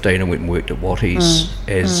at 15 I went and worked at Watties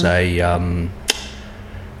as a,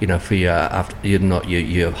 for your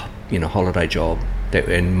holiday job.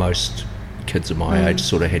 And most kids of my age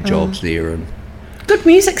sort of had jobs there. And good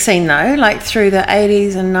music scene though, like through the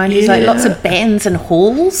 80s and 90s, like lots of bands and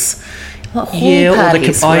halls.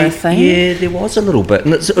 Parties were a thing. Yeah, there was a little bit,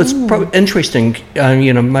 and it's probably interesting.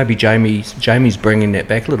 Maybe Jamie's bringing that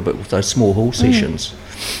back a little bit with those small hall sessions.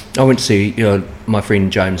 I went to see my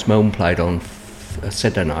friend James Milne played on a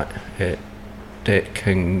Saturday night at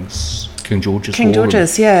King George's Hall. King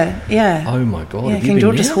George's, yeah. Oh my God! Yeah, King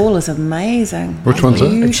George's Hall is amazing. Which one's that?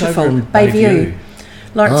 Beautiful. It's over in Bayview.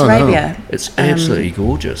 Lawrence Arabia. No. It's absolutely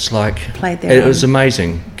gorgeous. Played there. It was an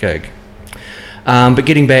amazing gig. But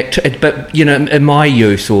getting back to it, in my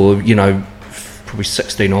youth, or probably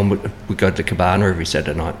 16 on, we'd go to the Cabana every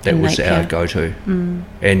Saturday night. That was our go-to,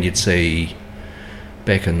 and you'd see.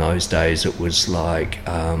 Back in those days, it was like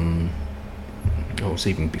it was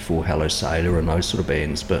even before Hello Sailor and those sort of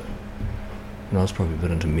bands, but I was probably a bit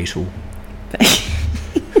into metal.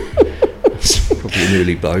 Probably an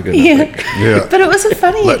early bogan, I think. Yeah. But it was a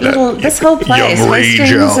funny this whole place,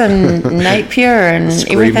 Westerns and Napier and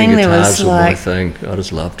everything. There was my thing. I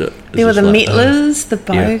just loved it. There were the Metlers, the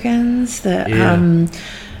Bogans, the and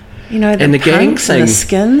the punks and the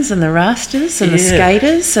Skins and the Rasters and the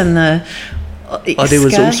Skaters and the there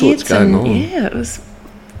was all sorts going on. Yeah, it was.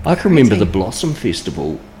 I can remember the Blossom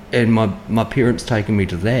Festival, and my parents taking me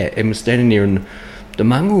to that, and we're standing there, and the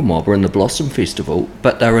mongrel mob were in the Blossom Festival,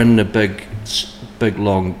 but they were in a big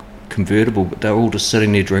long convertible, but they were all just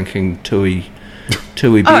sitting there drinking tui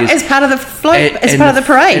beers. Oh, as part of the float, part of the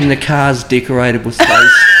parade. And the cars decorated with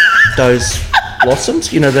those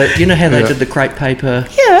blossoms. You know how they did the crepe paper,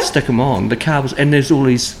 stick them on. The car was, and there's all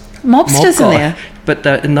these mobsters in there. But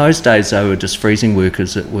in those days, they were just freezing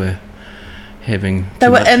workers that were having. They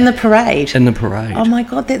were in the parade. In the parade. Oh my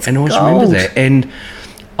God, that's and I always gold. remember that. And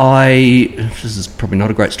this is probably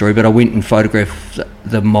not a great story, but I went and photographed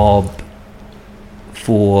the mob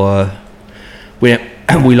for when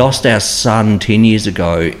we lost our son 10 years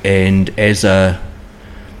ago, and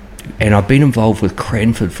I've been involved with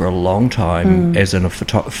Cranford for a long time I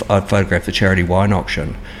photographed the charity wine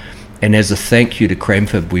auction. And as a thank you to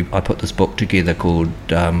Cranford, I put this book together called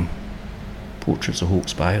Portraits of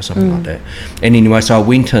Hawke's Bay or something like that. And anyway, so I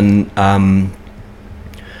went and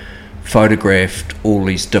photographed all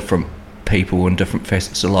these different people and different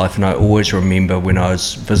facets of life. And I always remember when I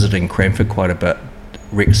was visiting Cranford quite a bit,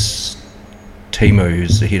 Rex Timu,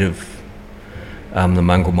 who's the head of the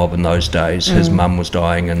mongrel mob in those days, his mum was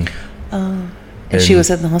dying, and she was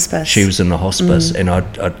in the hospice. She was in the hospice, and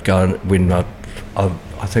I'd go when I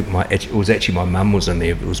think it was actually my mum was in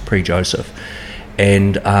there. It was pre-Joseph,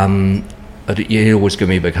 and he'd always give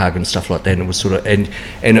me a big hug and stuff like that. And it was sort of and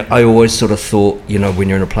I always sort of thought, when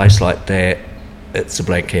you're in a place like that, it's a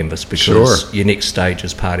blank canvas, because your next stage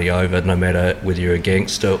is party over, no matter whether you're a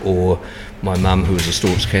gangster or my mum, who was a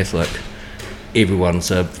staunch Catholic.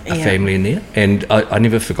 Everyone's a family in there, and I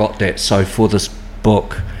never forgot that. So for this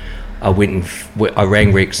book, I went and I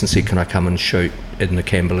rang Rex and said, "Can I come and shoot in the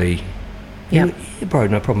Camberley?" Yeah, bro,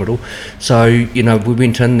 no problem at all. So we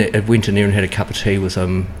went in there and had a cup of tea with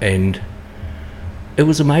him, and it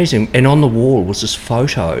was amazing. And on the wall was this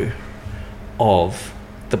photo of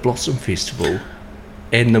the Blossom Festival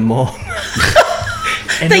and the mob.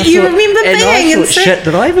 And that you remember being. And I thought, shit,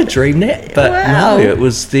 did I ever dream that? But no, there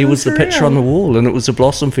was the picture on the wall, and it was a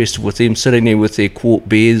Blossom Festival with them sitting there with their quart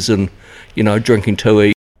beers and drinking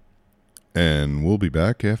tui. And we'll be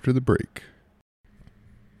back after the break.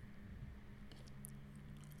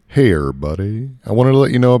 Hey everybody, I wanted to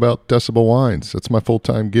let you know about Decibel Wines. That's my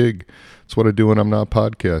full-time gig. It's what I do when I'm not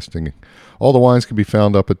podcasting. All the wines can be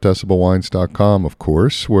found up at decibelwines.com, of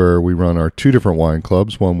course, where we run our 2 different wine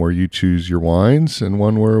clubs, one where you choose your wines and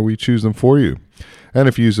one where we choose them for you. And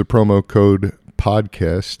if you use the promo code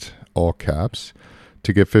PODCAST, all caps,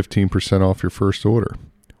 to get 15% off your first order.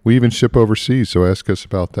 We even ship overseas, so ask us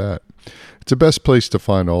about that. It's the best place to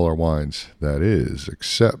find all our wines, that is,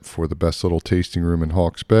 except for the best little tasting room in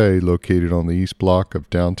Hawke's Bay, located on the east block of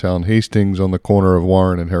downtown Hastings on the corner of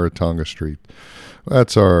Warren and Haratonga Street.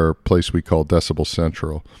 That's our place we call Decibel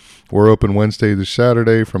Central. We're open Wednesday to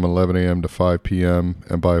Saturday from 11 a.m. to 5 p.m.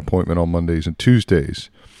 and by appointment on Mondays and Tuesdays.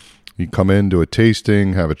 You come in, do a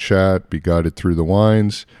tasting, have a chat, be guided through the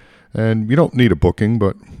wines, and you don't need a booking,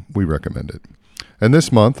 but we recommend it. And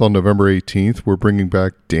this month, on November 18th, we're bringing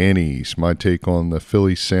back Danny's, my take on the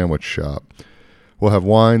Philly Sandwich Shop. We'll have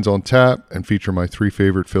wines on tap and feature my 3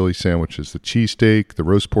 favorite Philly sandwiches, the cheesesteak, the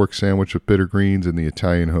roast pork sandwich with bitter greens, and the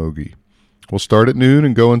Italian hoagie. We'll start at noon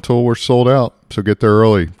and go until we're sold out, so get there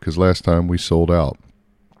early because last time we sold out.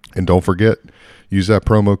 And don't forget, use that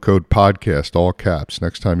promo code podcast, all caps,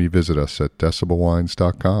 next time you visit us at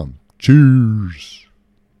decibelwines.com. Cheers!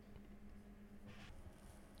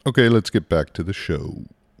 Okay, let's get back to the show.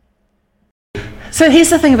 So here's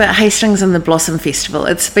the thing about Hastings and the Blossom Festival.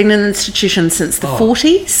 It's been an institution since the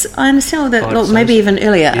 40s, I understand, or maybe even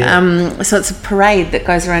earlier. Yeah. So it's a parade that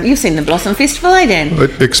goes around. You've seen the Blossom Festival, eh, Dan?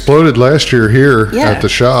 It exploded last year here at the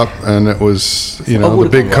shop, and it was, the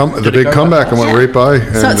big comeback and went right by.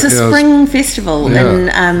 And, so it's a spring festival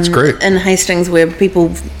it's great. in Hastings where people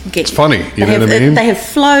get... It's funny, you know what I mean? They have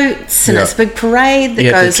floats, and it's a big parade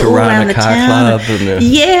that goes the all around the town. Club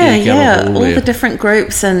and all the different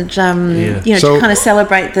groups, and, to kind of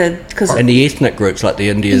celebrate and the ethnic groups like the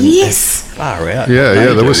Indians. Yes. Far out. Yeah,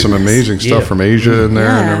 there was some amazing stuff from Asia in there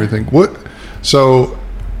and everything. So,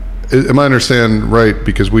 am I understand right?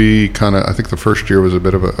 Because we I think the first year was a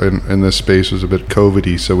bit of in this space was a bit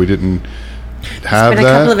COVID-y, so we didn't have a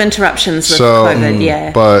couple of interruptions with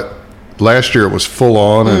COVID, But last year it was full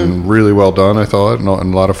on and really well done, I thought, and a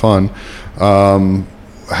lot of fun.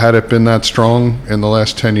 Had it been that strong in the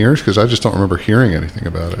last 10 years? Because I just don't remember hearing anything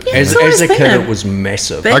about it. As a kid, it was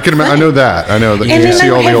massive. I know that. And you see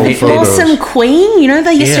all the old photos. Blossom Queen,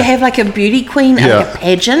 they used to have like a beauty queen, like a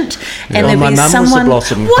pageant, and there'd be someone. Was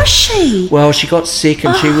the Blossom. Was she? Well, she got sick,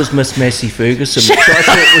 and she was Miss Massey Ferguson, which I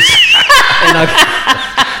thought was.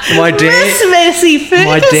 My dad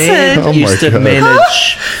used to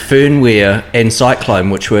manage Fernware and Cyclone,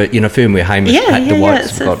 which were Fernware, Hamish, the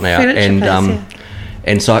Whites forgot now,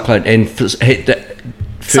 and Cyclone and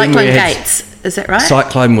Cyclone Gates, is that right?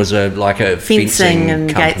 Cyclone was a fencing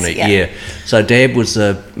and company, Gates, So Dad was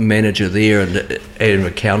the manager there and an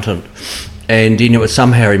accountant, and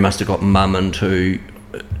somehow he must have got Mum into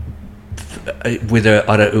whether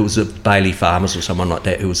it was a Bailey Farmers or someone like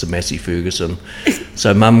that who was a Massey Ferguson.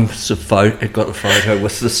 So Mum got the photo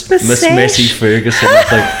with this Miss Massey Ferguson. I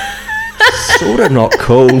think sort of not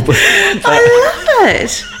cool, but I love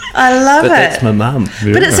it. But that's my mum.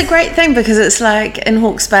 Yeah. But it's a great thing because it's like in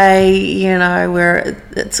Hawke's Bay, where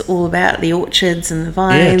it's all about the orchards and the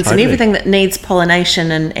vines and everything that needs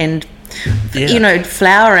pollination and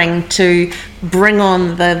flowering to bring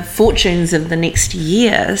on the fortunes of the next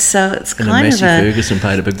year. So it's Massey Ferguson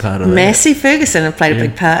played a big part of that. Massey Ferguson played a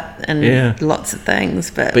big part in lots of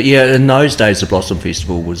things. But in those days the Blossom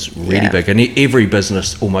Festival was really big, and every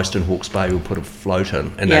business almost in Hawke's Bay would put a float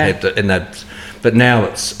in, and but now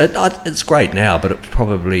it's great now, but it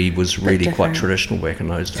probably was really quite traditional back in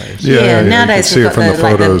those days. Yeah, nowadays we've got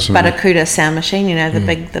the Barracuda sound machine,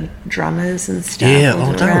 the drummers and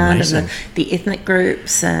stuff around, and the ethnic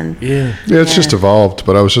groups and it's just evolved.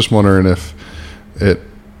 But I was just wondering if it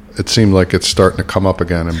seemed like it's starting to come up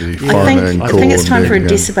again and be fun and cool. I think it's time for a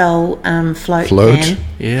decibel float. Float?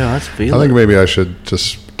 Yeah, I feel. I think maybe I should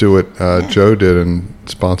just do what Joe did and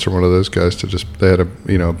sponsor one of those guys to they had a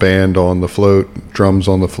band on the float, drums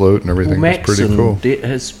on the float and everything. Well, it was pretty cool.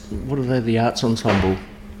 What are they, the Arts Ensemble?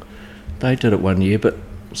 They did it one year, but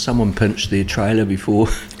someone pinched their trailer before.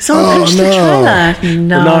 Someone pinched the trailer?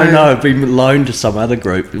 No, it'd been loaned to some other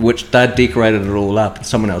group, which they'd decorated it all up and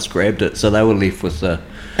someone else grabbed it, so they were left with the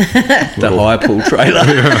high pull trailer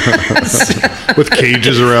with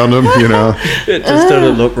cages around them. It just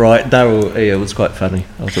didn't look right. It was quite funny.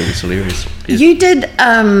 I thought it was hilarious. You did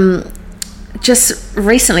just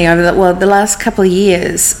recently over the last couple of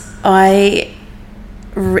years. I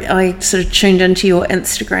sort of tuned into your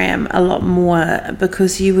Instagram a lot more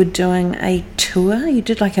because you were doing a tour. You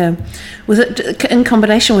did was it in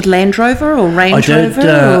combination with Land Rover or Range Rover?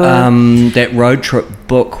 I did that road trip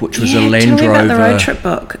book, which was a Land Rover. Tell me about the road trip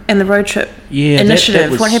book and the road trip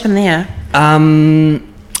initiative. What happened there?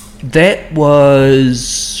 That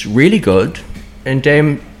was really good, and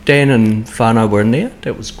Dan and Whānau were in there.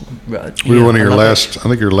 That was we were one of your last. I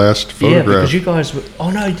think your last photograph. Yeah, because you guys were.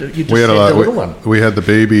 Oh no, you just had the little one. We had the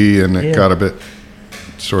baby, and it got a bit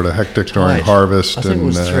sort of hectic during harvest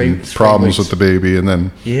and problems with the baby, and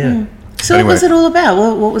then So anyway. What was it all about?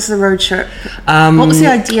 What was the road trip? What was the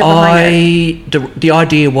idea behind it? The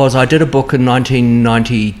idea was I did a book in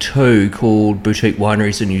 1992 called Boutique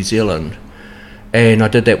Wineries in New Zealand, and I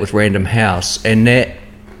did that with Random House, and that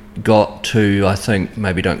got to, I think,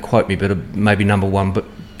 maybe don't quote me, but maybe number one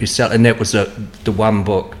bestseller, and that was the one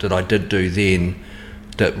book that I did do then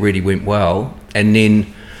that really went well. And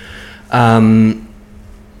then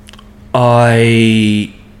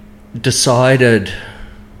I decided,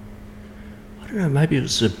 I don't know, maybe it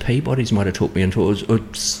was the Peabodys might have talked me into it.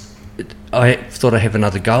 I thought I'd have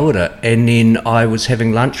another go at it, and then I was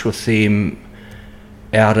having lunch with them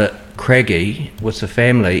out at Craigie with the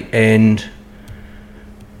family, and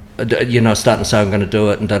starting to say I'm going to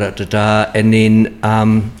do it, and da-da-da-da, and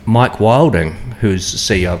then Mike Wilding, who's the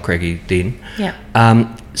CEO of Craigie then,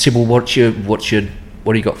 said, well, what do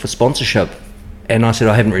you got for sponsorship? And I said,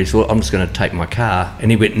 I haven't really thought, I'm just going to take my car.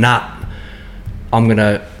 And he went, nah, I'm going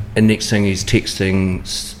to, and next thing he's texting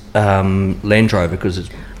Land Rover, because it's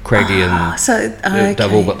Craigie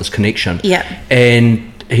they've all got this connection. Yeah.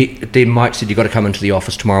 And then Mike said, you've got to come into the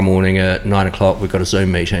office tomorrow morning at 9 o'clock, we've got a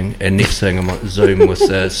Zoom meeting. And next thing I'm on Zoom with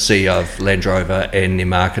the CEO of Land Rover and their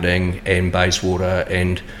marketing and Bayswater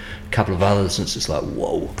and a couple of others, and it's just like,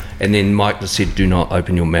 whoa. And then Mike just said, do not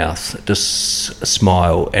open your mouth, just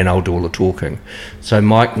smile and I'll do all the talking. So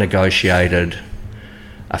Mike negotiated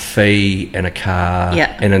a fee and a car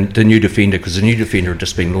and the new Defender, because the new Defender had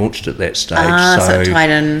just been launched at that stage. So it tied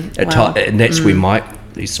in well. And that's where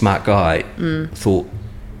Mike, the smart guy, thought,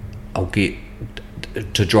 I'll get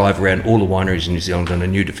to drive around all the wineries in New Zealand, and a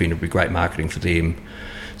new Defender would be great marketing for them.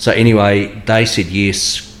 So anyway, they said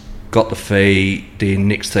yes, got the fee. Then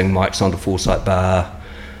next thing, Mike's on to Foresight Bar,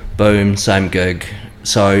 boom, same gig.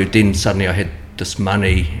 So then suddenly I had this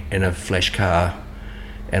money and a flash car,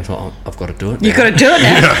 and I thought, oh, I've got to do it now. You've got to do it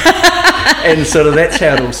now. And sort of that's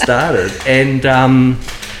how it all started. And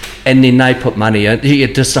then they put money in.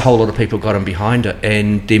 Just a whole lot of people got in behind it.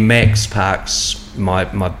 And then Max Parks, my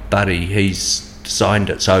buddy, he's designed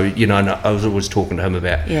it. So, I was always talking to him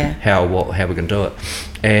about how we're going to do it.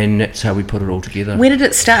 And that's how we put it all together. Where did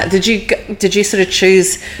it start? Did you sort of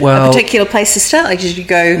choose a particular place to start? Like, did you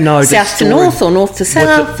go south to north, or north to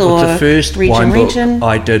south, or with the first region? Book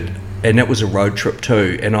I did, and that was a road trip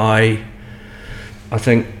too. And I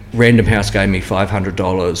think Random House gave me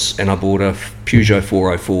 $500, and I bought a Peugeot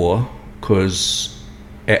 404 because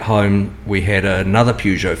at home we had another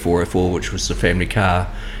Peugeot 404, which was the family car,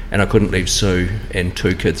 and I couldn't leave Sue and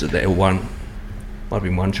two kids at that. Might have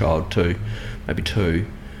been one child, maybe two,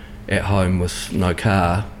 at home with no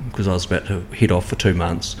car, because I was about to head off for 2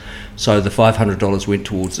 months. So the $500 went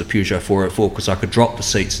towards the Peugeot 404, because I could drop the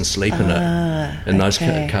seats and sleep in it. In those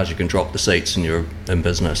cars you can drop the seats and you're in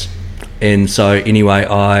business. And so anyway,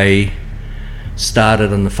 I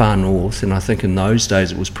started in the far north, and I think in those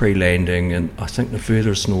days it was pre-landing, and I think the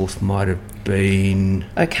furthest north might have been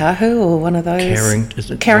Okahu, or one of those.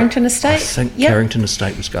 Carrington Estate. I think Carrington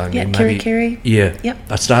Estate was going there. Maybe Kerry. Yeah. Yep.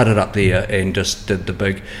 I started up there and just did the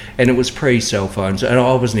big, and it was pre-cell phones, and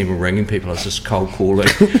I wasn't even ringing people. I was just cold calling.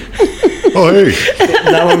 Oh,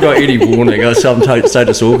 hey. No one got any warning. I was so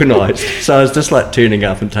disorganised. So I was just like turning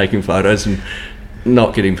up and taking photos and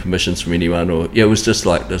not getting permissions from anyone, or it was just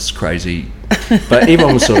like this crazy, but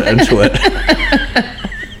everyone was sort of into it.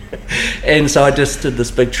 And so I just did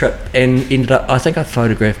this big trip and ended up, I think I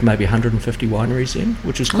photographed maybe 150 wineries in,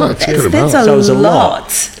 which was quite that's a, so a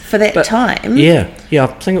lot for that time. Yeah, I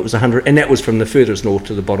think it was 100, and that was from the furthest north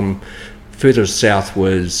to the bottom. Furthest south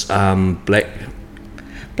was Black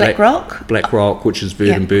Rock, which is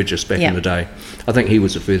Verdon Burgess back in the day. I think he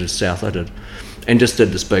was the furthest south I did, and just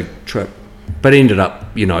did this big trip. But ended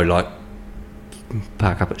up, like,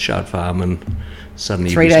 park up at Shard Farm, and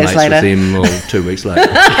suddenly 3 you was days mates later. with them, or 2 weeks later.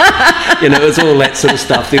 It was all that sort of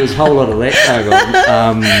stuff. There was a whole lot of that going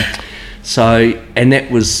on. And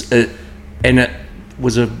that was, and it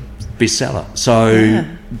was a bestseller. So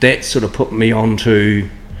that sort of put me on to,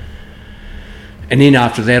 and then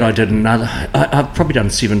after that I did another, I've probably done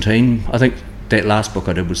 17. I think that last book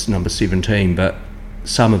I did was number 17, but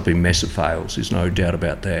some have been massive fails, there's no doubt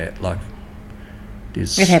about that. Like,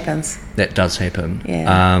 it happens. That does happen.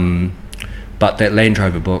 Yeah. But that Land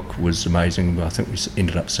Rover book was amazing. I think we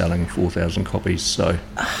ended up selling 4,000 copies. So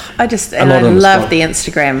I love the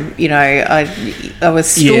Instagram. I was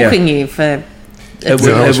stalking you for. It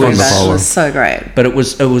was so great. But it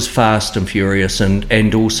was fast and furious,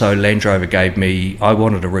 and also Land Rover gave me. I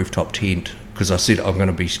wanted a rooftop tent, because I said I'm going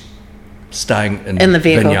to be staying in the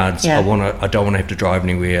vehicle. vineyards. Yeah. I don't want to have to drive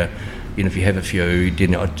anywhere. If you have a few,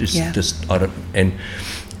 then I I don't.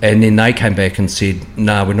 And then they came back and said,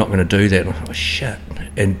 "No, we're not going to do that." And I thought, oh, shit.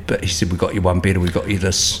 But he said, "We got you one better. We got you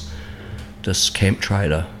this camp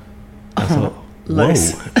trailer." I thought, whoa!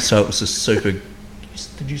 So it was a super.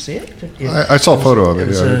 Did you see it? I saw a photo of it.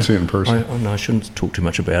 I didn't see it in person. I shouldn't talk too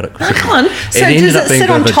much about it. Come on. So does it sit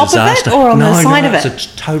on top of it, or on the side of it?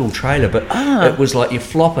 It's a total trailer, but it was like you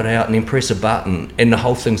flop it out and then press a button, and the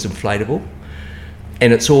whole thing's inflatable.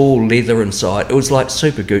 And it's all leather inside. It was like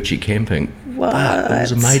super Gucci camping. What? But it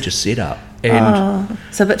was a major setup. And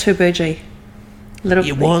it's a bit too bougie.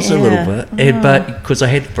 It was a little bit, but because I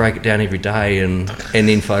had to break it down every day and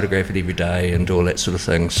then photograph it every day and all that sort of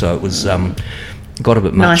thing. So it was got a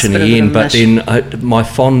bit much in the end. But then my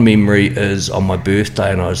fond memory is on my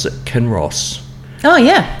birthday, and I was at Kinross. Oh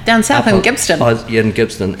yeah, down south in Gippsland. In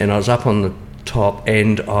Gippsland, and I was up on the top,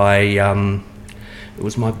 and it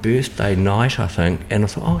was my birthday night, I think, and I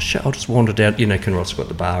thought, oh shit, I'll just wander down. You know, Kinross got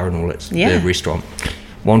the bar and all that, the restaurant.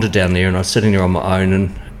 Wandered down there, and I was sitting there on my own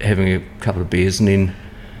and having a couple of beers, and then,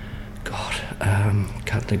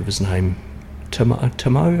 can't think of his name,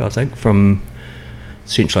 Timo, I think, from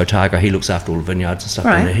Central Otago. He looks after all the vineyards and stuff,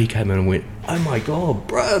 and he came in and went, oh my God,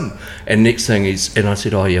 Brim! And next thing and I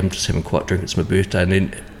said, oh yeah, I'm just having quite a drink, it's my birthday, and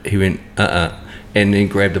then he went, and then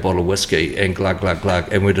grabbed a bottle of whiskey and glug, glug,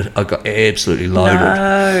 glug, and I got absolutely loaded.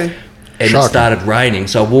 No. And it started raining,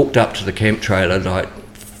 so I walked up to the camp trailer, like,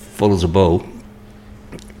 full as a bull,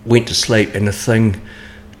 went to sleep, and the thing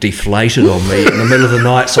deflated on me in the middle of the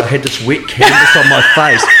night, so I had this wet canvas on my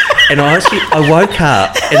face, and I woke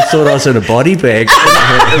up and thought I was in a body bag,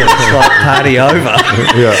 and it was like party over.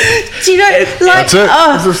 Do you know, like, that's it.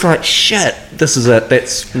 I was just like, shit, this is it,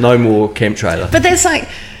 that's no more camp trailer. But that's like,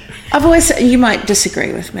 I've always, you might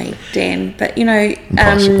disagree with me, Dan, but you know,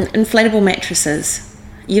 inflatable mattresses.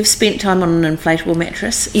 You've spent time on an inflatable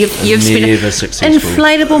mattress. You've never successful.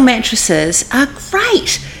 Inflatable mattresses are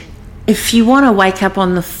great if you want to wake up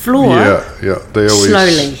on the floor. Yeah. They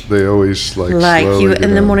always like slowly you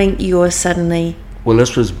in the morning. You're suddenly. Well,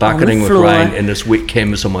 this was bucketing with rain and this wet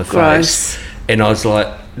canvas on my face, and I was like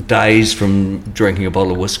dazed from drinking a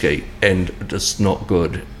bottle of whiskey, and just not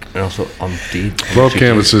good. And I thought, I'm dead. Both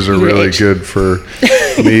canvases are really good for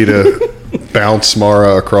me to bounce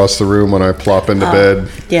Mara across the room when I plop into bed.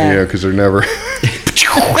 Yeah, because they're never.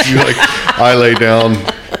 I lay down,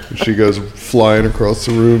 she goes flying across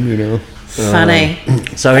the room. You know. Funny.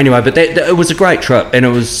 So anyway, but it was a great trip, and it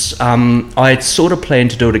was. I had sort of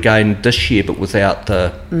planned to do it again this year, but without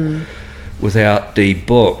the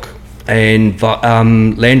book. And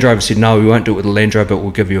Land Rover said, no, we won't do it with a Land Rover, but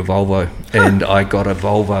we'll give you a Volvo. And I got a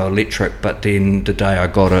Volvo electric, but then the day I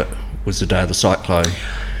got it was the day of the cyclone,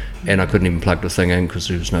 and I couldn't even plug the thing in because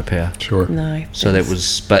there was no power. Sure. No. So that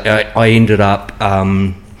was, but I ended up,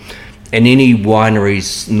 and any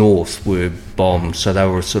wineries north were bombed, so they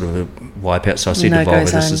were sort of a wipeout. So I said to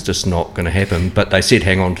Volvo, this is just not going to happen. But they said,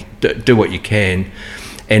 hang on, do what you can.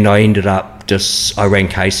 And I ended up I rang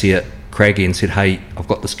Casey at Craggy and said, hey, I've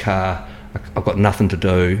got this car, I've got nothing to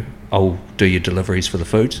do, I'll do your deliveries for the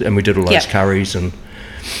food. And we did all those curries, and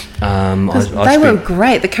they were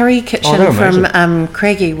great. The curry kitchen from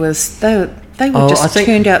Craggy was they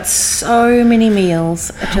turned out so many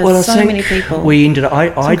meals to so many people. We ended up,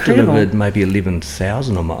 I delivered maybe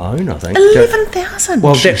 11,000 on my own, I think. 11,000?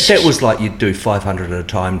 Well, that was like you'd do 500 at a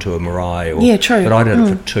time to a marae. True. But I did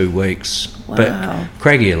it for 2 weeks. Wow. But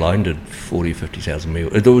Craggy alone did 40,000 or 50,000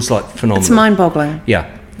 meals. It was like phenomenal. It's mind-boggling.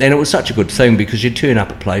 Yeah. And it was such a good thing because you'd turn up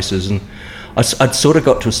at places, and I'd sort of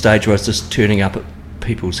got to a stage where I was just turning up at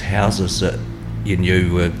people's houses that you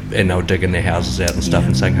knew were, and they were digging their houses out and stuff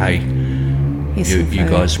and saying, hey, you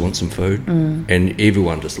guys want some food? And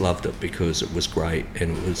everyone just loved it because it was great,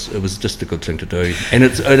 and it was just a good thing to do. And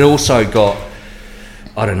it also got,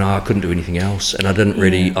 I don't know, I couldn't do anything else, and I didn't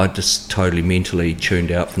really, I just totally mentally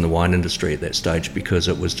tuned out from the wine industry at that stage because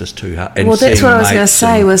it was just too hard. And well, that's what I was going to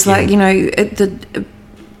say was like, you know,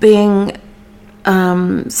 being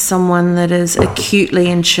someone that is acutely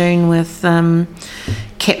in tune with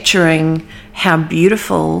capturing how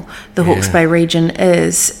beautiful the Hawke's Bay region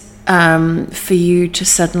is, for you to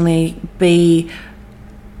suddenly be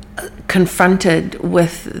confronted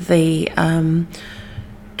with the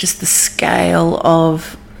just the scale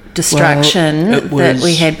of destruction that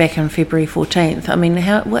we had back on February 14th. I mean,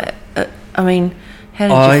 how did you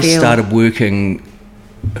feel? I started working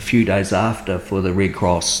a few days after for the Red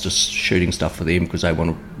Cross, just shooting stuff for them because they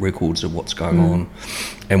wanted records of what's going on,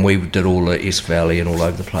 and we did all the Esk Valley and all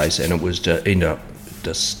over the place, and it was ended up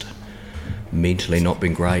just mentally not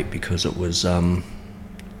being great because it was you're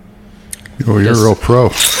a real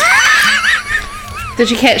pro. Did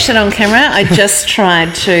you catch that on camera? I just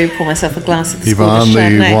tried to pour myself a glass of Yvonne,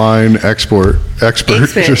 the wine expert just and,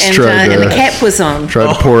 tried to, and the cap was on.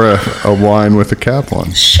 Tried to pour a wine with the cap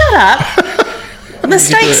on. Shut up.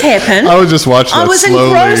 Mistakes happen. I was just watching that slowly. I was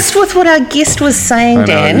engrossed with what our guest was saying,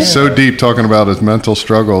 Dan. He's so deep talking about his mental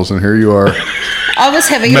struggles, and here you are. I was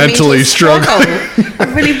having mentally a mental struggle. I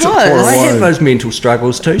really was. I have those mental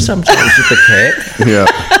struggles too sometimes with the cat. Yeah.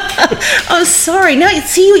 Oh, sorry. No,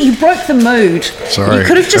 see, you broke the mood. Sorry. You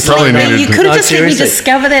could have just let me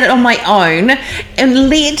discover that on my own and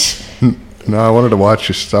let... No, I wanted to watch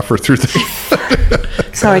you suffer through the...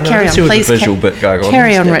 Sorry, carry on, There was please. a visual bit going on.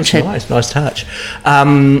 Carry on, That was Richard. nice touch.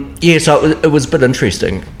 So it was a bit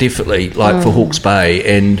interesting, definitely, like for Hawke's Bay,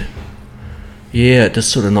 and yeah, it just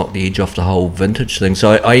sort of knocked the edge off the whole vintage thing.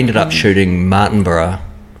 So I ended up shooting Martinborough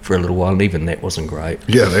for a little while, and even that wasn't great.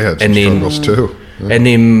 Yeah, they had some struggles too. Yeah. And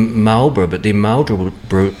then Marlborough, but then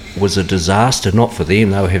Marlborough was a disaster, not for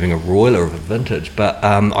them, they were having a roiler of a vintage, but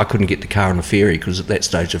I couldn't get the car on the ferry, because at that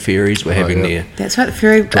stage the ferries were having their That's right, the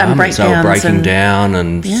ferry dramas. breakdowns. They were breaking and, down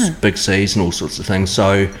and big seas and all sorts of things.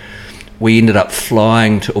 So we ended up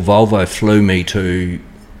Volvo flew me to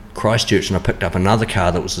Christchurch, and I picked up another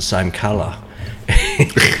car that was the same colour.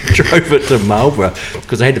 Drove it to Marlborough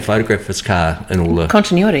because I had to photograph this car and all the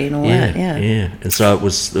continuity and all that. Yeah. And so it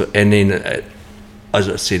was, and then as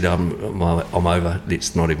I said, I'm over.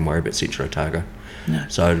 Let's not even worry about Central Otago. No.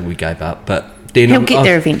 So we gave up. But then He'll get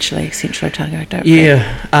there eventually, Central Otago. Don't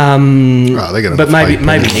yeah. They got But maybe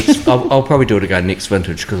fight. next. I'll probably do it again next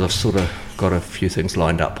vintage, because I've sort of got a few things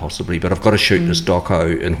lined up possibly. But I've got to shoot this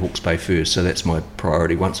doco in Hawke's Bay first, so that's my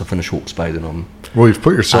priority. Once I finish Hawke's Bay, then I'm. Well, you've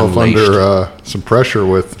put yourself Unleashed. under some pressure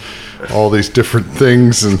with all these different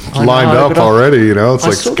things and I lined know, up but already. You know, it's I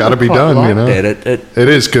like it's sort got to of be quite done. like You know, that. it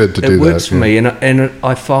is good to do that. It works for yeah. me, and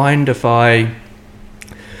I find if I,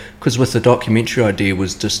 because with the documentary idea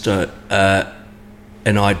was just an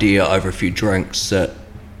idea over a few drinks, and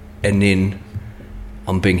then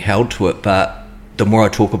I'm being held to it. But the more I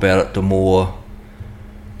talk about it, the more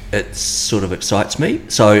it sort of excites me.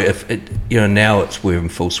 So if it, now we're in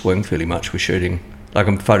full swing fairly much. We're shooting, like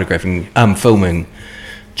I'm filming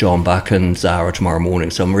John Buck and Zara tomorrow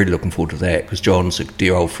morning, so I'm really looking forward to that, because John's a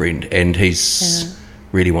dear old friend, and he's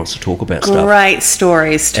really wants to talk about stuff. Great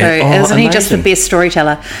stories too, And- isn't he? Just the amazing. best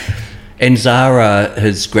storyteller. And Zara,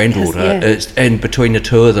 his granddaughter, Yes, and between the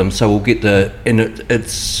two of them, so we'll get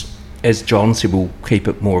it's as John said, we'll keep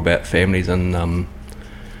it more about family than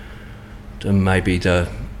maybe the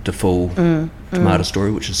full tomato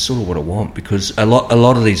story, which is sort of what I want, because a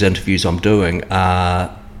lot of these interviews I'm doing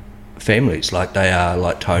are families, like they are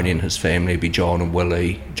like Tony and his family, be John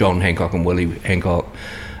Hancock and Willie Hancock,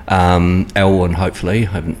 Elwyn, hopefully. I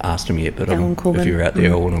haven't asked him yet, but if you're out there,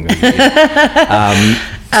 Elwyn, I'm going to get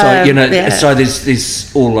you. So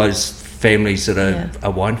there's all those families that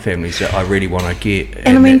are wine families that I really want to get.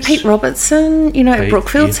 And I mean, Pete Robertson, at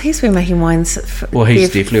Brookfields, he's been making wines. He's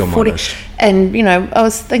definitely on my list. And, I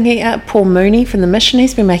was thinking, Paul Mooney from The Mission,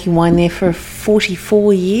 he's been making wine there for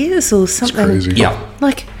 44 years or something. It's crazy. Yeah.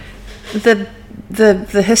 Like,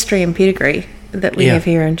 the history and pedigree that we have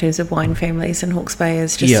here in terms of wine families in Hawke's Bay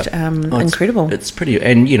is just incredible. It's pretty,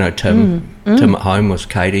 and Tim at home with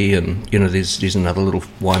Katie, and there's another little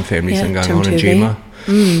wine family thing going Tim on in Turvey. Gemma.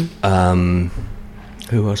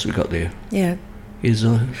 Who else we got there? Yeah. There's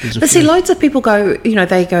a But see, few. loads of people go,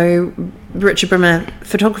 they go Richard Brimer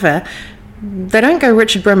photographer. They don't go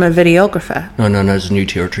Richard Brimer videographer. No, it's a new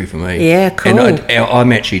territory for me. Yeah, cool. And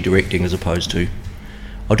I'm actually directing as opposed to.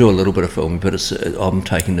 I'll do a little bit of filming, but I'm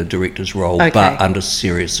taking the director's role, but under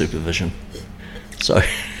serious supervision. So.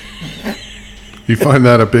 You find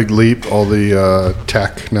that a big leap? All the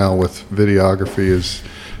tech now with videography it's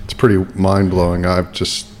pretty mind blowing. I've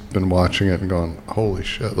just been watching it and going, holy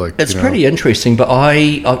shit! Like It's pretty interesting, but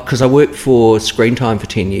because I worked for Screen Time for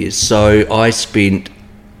 10 years, so I spent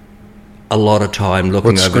a lot of time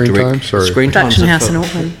looking What's over Screen direct. Time? Sorry. Screen Time's Production a house in film.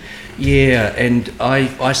 Auckland. Yeah, and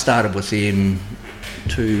I started with them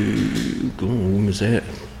when was that?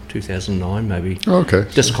 2009 maybe. Okay.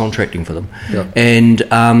 Just contracting for them. Yeah.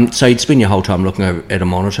 And so you'd spend your whole time looking at a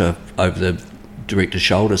monitor over the director's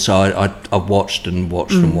shoulder. So I watched and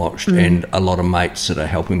watched and watched, and a lot of mates that are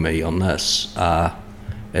helping me on this are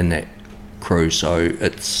in that crew. So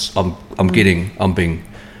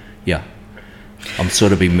I'm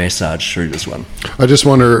sort of being massaged through this one. I just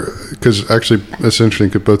wonder, because actually it's interesting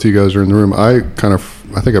because both of you guys are in the room. I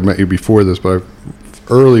think I've met you before this, but I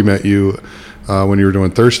early met you when you were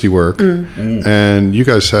doing Thirsty Work, and you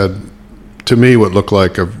guys had, to me, what looked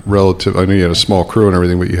like a relative. I know you had a small crew and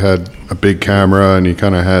everything, but you had a big camera, and you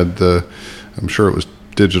kind of had I'm sure it was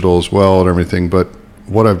digital as well and everything. But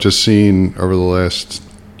what I've just seen over the last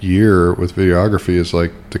year with videography is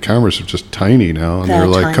like the cameras are just tiny now, and they're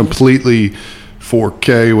like tiny. completely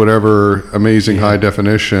 4K, whatever, amazing high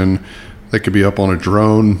definition. They could be up on a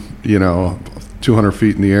drone, 200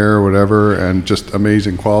 feet in the air or whatever, and just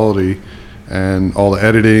amazing quality. And all the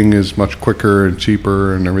editing is much quicker and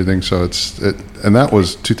cheaper and everything. So and that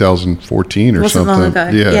was 2014 or Wasn't something. long ago.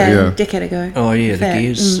 Yeah. A decade ago. Oh yeah, the Fair.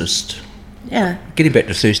 gear's just Getting back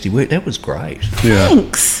to Thirsty Work, that was great. Yeah.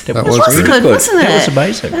 Thanks. That was was good, wasn't it? That was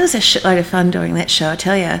amazing. That was a shitload of fun doing that show, I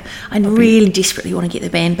tell you. I really desperately want to get the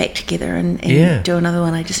band back together and do another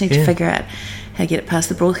one. I just need to figure out how to get it past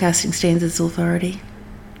the Broadcasting Standards Authority.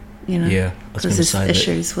 You know, Yeah, because there's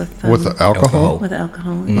issues with the alcohol. With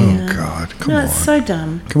alcohol. Oh God, come on! It's so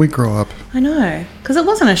dumb. Can we grow up? I know, because it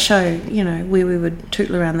wasn't a show, you know, where we would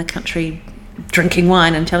tootle around the country drinking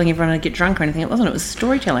wine and telling everyone to get drunk or anything. It wasn't. It was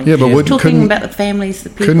storytelling. Yeah, but talking about the families, the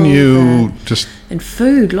people. Couldn't you just and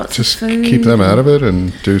food, lots of food, keep them out of it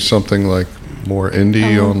and do something like more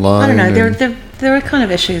indie online? I don't know. There are kind of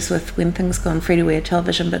issues with when things go on free-to-air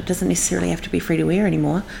television, but it doesn't necessarily have to be free-to-air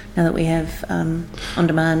anymore now that we have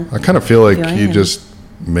on-demand. I kind of feel like you and just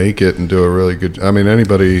make it and do a really good. I mean,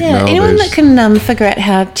 anybody nowadays. Anyone that can figure out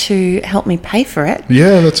how to help me pay for it.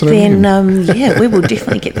 Yeah, that's what I mean. Then we will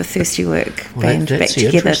definitely get the Thirsty Work band back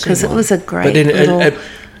together, because it was a great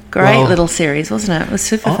little series, wasn't it? It was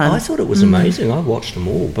super fun. I thought it was amazing. I watched them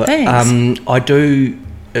all, but Thanks. I do.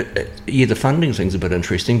 The funding thing's a bit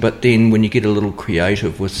interesting, but then when you get a little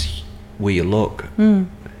creative with where you look, and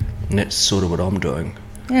that's sort of what I'm doing.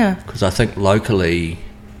 Yeah. Because I think locally,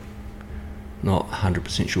 not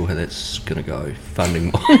 100% sure how that's going to go.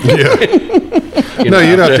 Funding.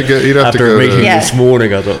 You'd have to go. After a meeting this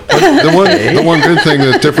morning, I thought. The one good thing,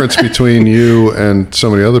 the difference between you and so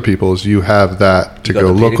many other people is you have that to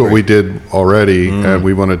go. Look what we did already, and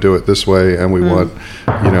we want to do it this way, and we want,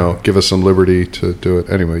 give us some liberty to do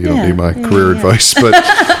it. Anyway, you don't need my career advice, but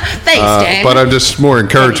thanks, Dan. but I'm just more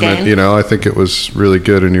encouragement. I think it was really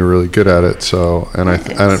good, and you're really good at it. So,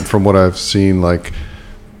 and from what I've seen, like,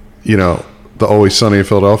 the Always Sunny in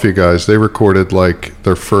Philadelphia guys, they recorded like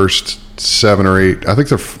their first 7 or 8, I think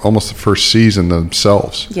they're almost the first season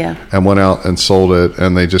themselves. Yeah. And went out and sold it,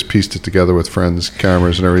 and they just pieced it together with friends'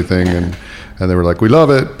 cameras and everything, and they were like, we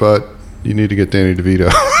love it, but you need to get Danny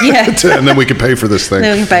DeVito. And then we can pay for this thing.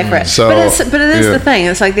 Then we can pay for it. So, but it is the thing.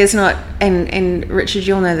 It's like there's not, and Richard,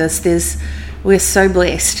 you'll know this, we're so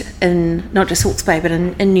blessed in not just Hawke's Bay, but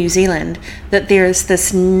in New Zealand, that there is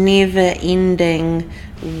this never-ending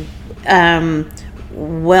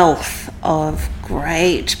wealth of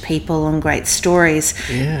great people and great stories.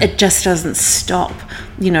 It just doesn't stop.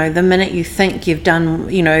 The minute you think you've done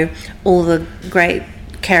all the great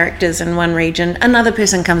characters in one region, another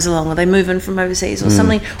person comes along, or they move in from overseas or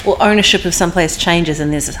something, or ownership of someplace changes,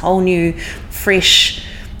 and there's this whole new fresh,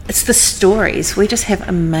 it's the stories. We just have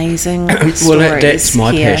amazing stories. Well, that's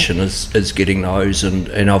my passion is getting those, and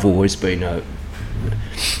I've always been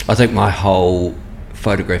I think my whole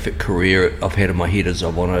photographic career I've had in my head is I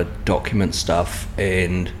want to document stuff,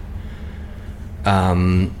 and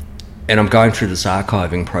I'm going through this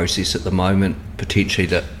archiving process at the moment, potentially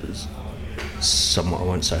that someone, I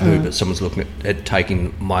won't say who, but someone's looking at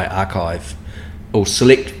taking my archive or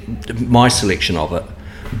select my selection of it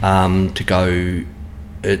to go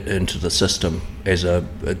into the system as a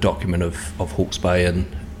document of Hawke's Bay in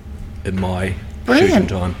my shooting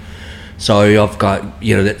time. So I've got,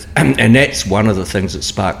 that's one of the things that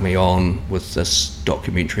sparked me on with this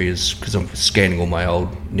documentary, is because I'm scanning all my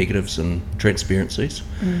old negatives and transparencies.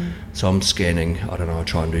 So I'm scanning, I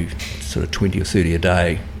try and do sort of 20 or 30 a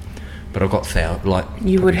day, but I've got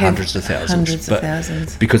hundreds of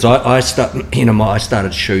thousands. Because I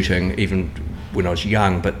started shooting even when I was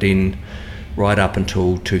young, but then right up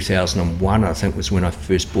until 2001, I think, was when I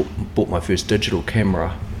first bought my first digital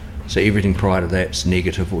camera. So everything prior to that's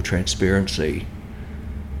negative or transparency.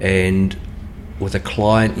 And with a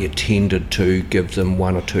client, you tended to give them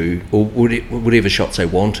one or two, or whatever shots they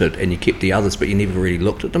wanted, and you kept the others, but you never really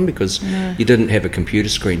looked at them because you didn't have a computer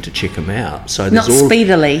screen to check them out. So not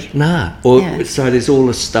speedily. Nah. So there's all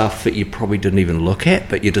this stuff that you probably didn't even look at,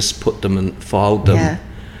 but you just put them and filed them. Yeah.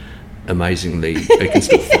 Amazingly, you can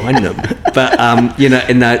still find them. But, and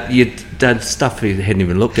you did stuff you hadn't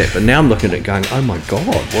even looked at. But now I'm looking at it going, oh my God,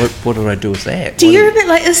 what did I do with that?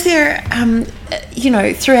 Is there,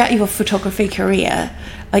 throughout your photography career,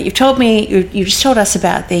 like you've told me, you just told us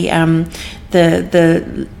about the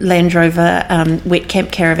Land Rover wet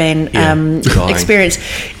camp caravan experience,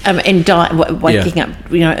 and waking up,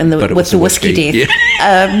 with the whiskey death.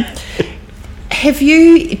 Yeah. Have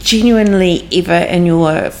you genuinely ever in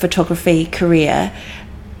your photography career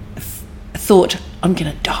thought, I'm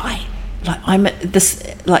going to die?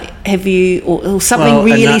 Have you, or something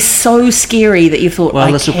really so scary that you thought,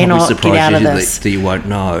 I cannot get out of this? That you won't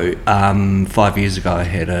know. 5 years ago, I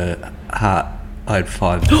had I had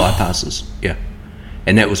 5 bypasses. Yeah.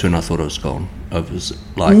 And that was when I thought I was gone. I was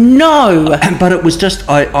like... No! But it was just,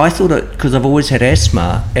 I thought it, because I've always had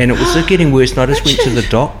asthma, and it was getting worse, and I just went to the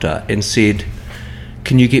doctor and said,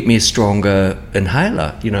 can you get me a stronger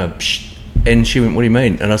inhaler? And she went, what do you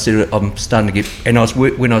mean? And I said, I'm starting to get... And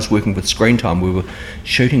when I was working with Screen Time, we were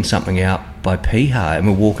shooting something out by Piha, and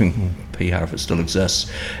we're walking... Piha, if it still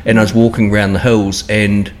exists. And I was walking around the hills,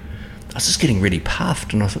 and I was just getting really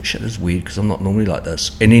puffed, and I thought, shit, this is weird, because I'm not normally like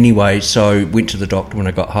this. And anyway, so went to the doctor when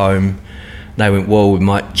I got home. They went, well, we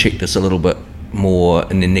might check this a little bit more,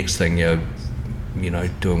 and then next thing,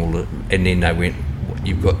 doing all the... And then they went,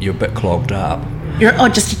 you're a bit clogged up.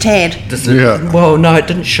 Just a tad. Well, no, it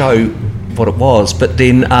didn't show what it was, but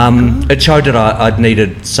then it showed that I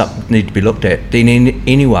needed to be looked at. Then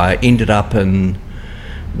anyway, I ended up in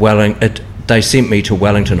they sent me to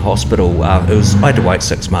Wellington Hospital. I had to wait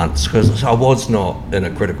 6 months because I was not in a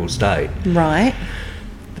critical state. Right.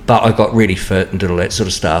 But I got really fit and did all that sort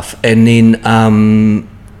of stuff. And then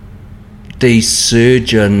the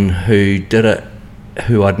surgeon who did it,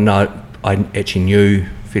 who I actually knew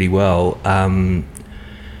fairly well,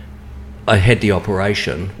 I had the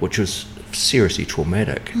operation, which was seriously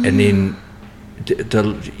traumatic, and then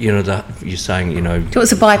you're saying So it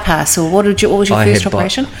was a bypass, or what was your first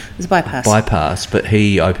operation? It was a bypass. But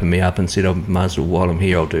he opened me up and said, I might as well, while I'm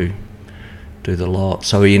here, I'll do the lot.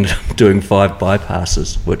 So he ended up doing 5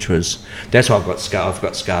 bypasses, that's why I've got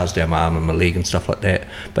scars down my arm and my leg and stuff like that.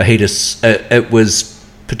 But he just it was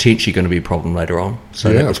potentially going to be a problem later on.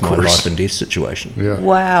 So that was my life and death situation. Yeah.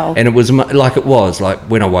 Wow. And it was like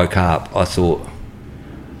when I woke up, I thought,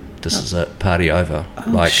 this is it, party over.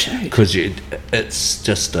 Because it's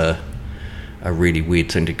just a really weird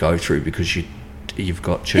thing to go through, because you've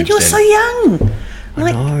got tubes. And you're so young.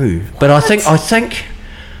 I know. But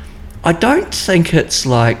I don't think it's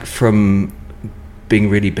like from being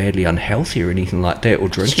really badly unhealthy or anything like that, or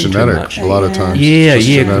drinking it's genetic, too much. A lot of times. Yeah,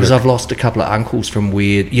 because I've lost a couple of uncles from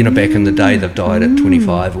weird, back in the day, they've died at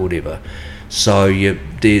 25 or whatever. So you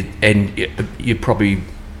probably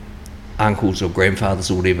uncles or grandfathers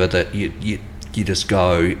or whatever that you just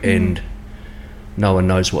go and no one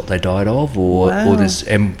knows what they died of, or this.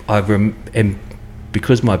 And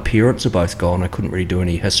because my parents are both gone, I couldn't really do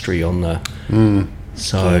any history on the.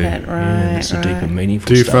 So it's a deeper meaningful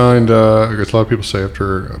Do you stuff. find, I guess a lot of people say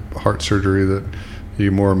after heart surgery that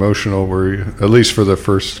you're more emotional, at least for the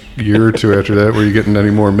first year or two after that, were you getting any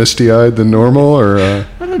more misty-eyed than normal? Or I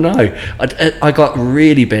don't know. I got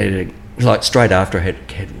really bad, like straight after I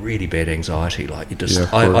had really bad anxiety. Like I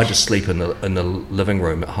just sleep in the living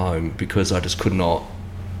room at home because I just could not.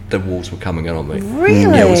 The walls were coming in on me. Really?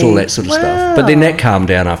 Yeah, it was all that sort of stuff. But then that calmed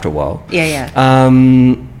down after a while. Yeah.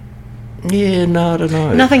 Yeah, no, I don't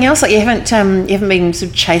know. Nothing else? Like you haven't been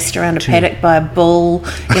sort of chased around a paddock by a bull, you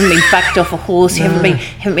haven't been bucked off a horse, you haven't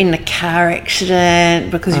been in a car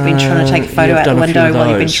accident because you've been trying to take a photo out the window while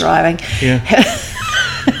you've been driving. Yeah.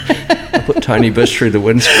 I put Tony Bush through the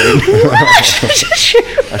windscreen.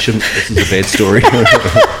 I shouldn't. This is a bad story. He'll be fine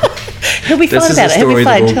about it. He'll be fine. This is a story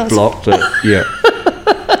that blocked it. Yeah.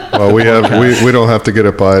 Well, we don't have to get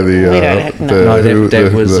it by the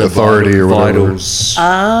authority or whatever.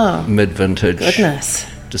 Vitals mid-vintage. Goodness.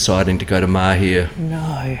 Deciding to go to Mahia.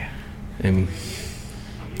 No. And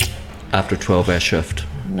after a 12-hour shift.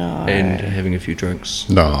 No. And having a few drinks.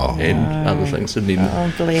 No. And other things. And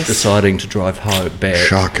then deciding to drive home back.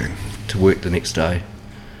 Shocking. To work the next day.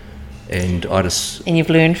 And And you've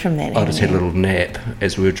learned from that. I just had a little nap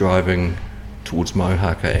as we were driving towards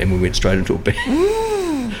Mohaka, and we went straight into a bed.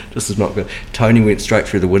 This is not good. Tony went straight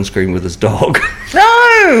through the windscreen with his dog.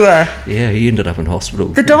 No! Yeah, he ended up in hospital.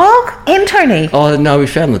 The dog and Tony? Oh, no, we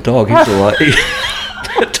found the dog. He's all right.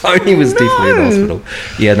 Tony was definitely in hospital.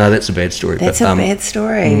 Yeah, no, that's a bad story. That's a bad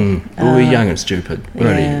story. We were young and stupid. We're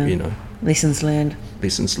only, Lessons learned.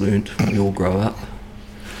 Lessons learned. We all grow up.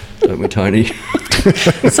 Don't we, Tony?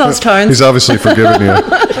 So it's Tones. He's obviously forgiven you.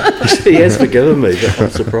 He has forgiven me, but I'm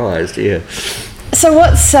surprised, yeah. So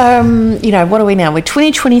what's, what are we now? We're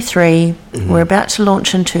 2023. We're about to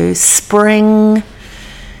launch into spring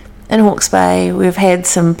in Hawke's Bay. We've had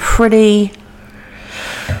some pretty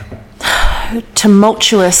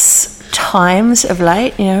tumultuous times of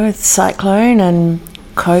late, with cyclone and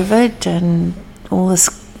COVID and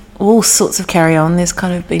all sorts of carry on. There's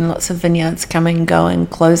kind of been lots of vineyards coming, going,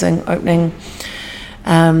 closing, opening.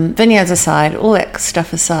 Vineyards aside, all that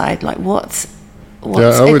stuff aside, like what's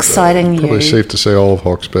exciting you? Probably safe to say all of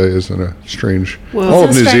Hawke's Bay is in a strange. Well, all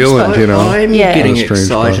of New Zealand, I'm getting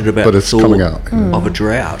excited spot, about but it's coming out of a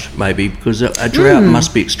drought, maybe, because a drought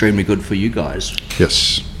must be extremely good for you guys.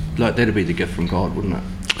 Yes. Like that'd be the gift from God, wouldn't it?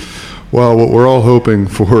 Well, what we're all hoping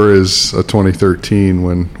for is a 2013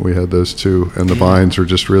 when we had those two, and the vines were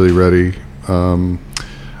just really ready. Not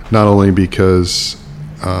only because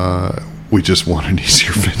we just want an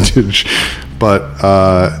easier vintage, But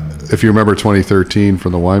if you remember 2013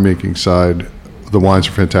 from the winemaking side, the wines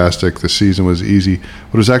were fantastic. The season was easy.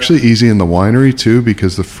 But it was actually easy in the winery too,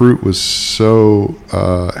 because the fruit was so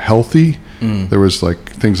healthy. There was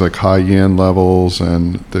like things like high yan levels,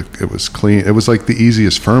 and it was clean. It was like the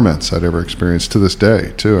easiest ferments I'd ever experienced to this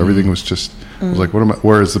day too. Everything was just, I was like, what am I?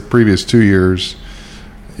 Whereas the previous 2 years,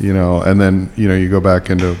 and then, you go back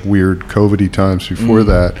into weird COVID-y times before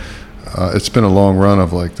that. It's been a long run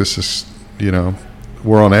of like, this is,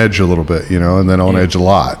 we're on edge a little bit, and then on edge a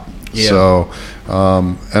lot. Yeah. So,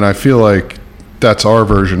 and I feel like that's our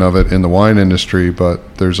version of it in the wine industry,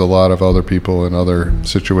 but there's a lot of other people in other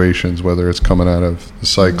situations, whether it's coming out of the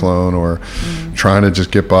cyclone or trying to just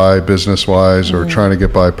get by business-wise or trying to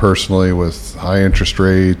get by personally with high interest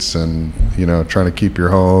rates and, trying to keep your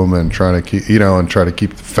home and trying to keep, and try to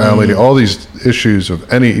keep the family, all these issues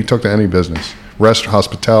of you talk to any business,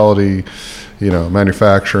 hospitality,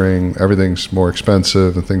 manufacturing, everything's more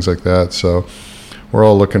expensive and things like that. So we're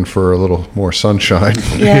all looking for a little more sunshine.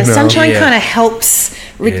 Yeah, sunshine kind of helps.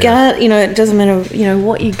 It doesn't matter,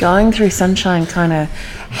 what you're going through. Sunshine kind of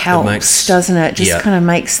helps, doesn't it? Just kind of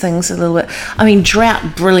makes things a little bit. I mean,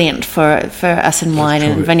 drought, brilliant for us in wine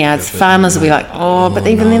and vineyards. Farmers will be like, but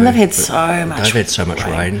even then they've had so much. They've had so much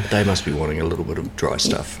rain. They must be wanting a little bit of dry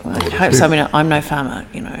stuff. Well, I hope so. I mean, I'm no farmer.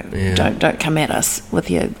 Don't come at us with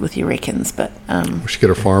your reckons. But we should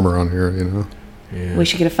get a farmer on here. Yeah. We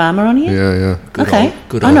should get a farmer on here? Yeah.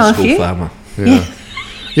 Good old school farmer.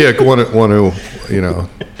 Yeah, one who,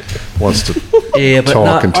 wants to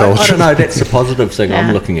talk intelligently. I don't know, that's the positive thing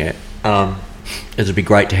I'm looking at. It'd be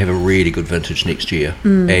great to have a really good vintage next year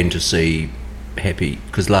and to see happy,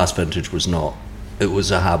 because last vintage was not. It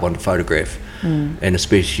was a hard one to photograph, and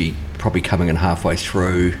especially probably coming in halfway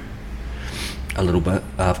through a little bit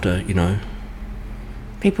after,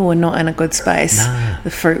 People were not in a good space. Nah.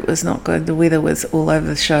 The fruit was not good. The weather was all over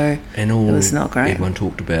the show. And it was not great. Everyone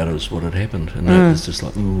talked about it as what had happened. And it was just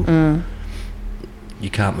like,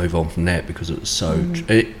 you can't move on from that because it was so...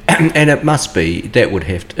 and it must be,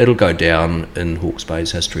 it'll go down in Hawke's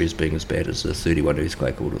Bay's history as being as bad as the 31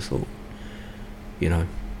 earthquake, I would have thought. Yeah.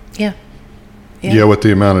 Yeah, with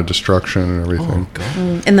the amount of destruction and everything. Oh,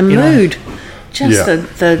 God. And the mood.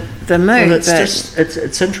 The mood. Well,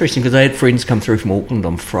 it's interesting because I had friends come through from Auckland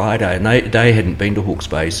on Friday and they hadn't been to Hawke's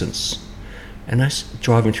Bay since, and they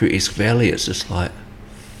driving through Esk Valley, it's just like,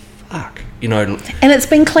 fuck, And it's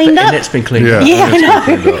been cleaned up. And it's been cleaned up. Yeah,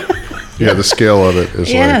 I know. Yeah, the scale of it is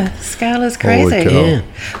the scale is crazy. Yeah.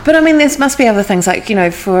 But I mean, there must be other things like,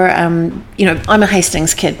 for, I'm a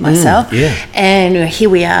Hastings kid myself. And here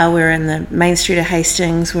we are, we're in the main street of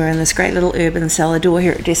Hastings, we're in this great little urban cellar door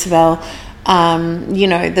here at Decibel.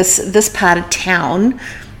 This part of town,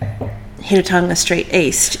 Hedatonga Street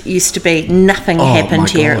East, used to be nothing happened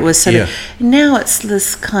here. It was sort of, now it's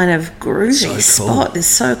this kind of groovy spot. It's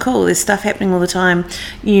so cool. There's stuff happening all the time.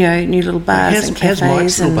 New little bars and cafes.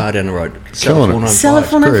 Mike's little bar down the road. Cellar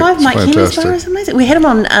 495. Mike Henry's bar is amazing. We had him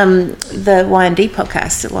on the Y&D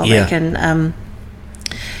podcast a while back, and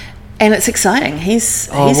it's exciting. He's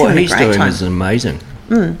having a great time. What he's doing is amazing.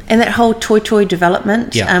 And that whole toy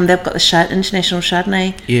development, they've got the International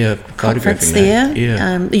Chardonnay conference there.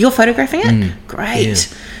 You're photographing it? Great.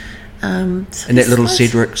 So and that little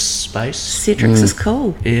Cedric's space. Cedric's is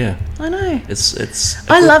cool. Yeah. I know. It's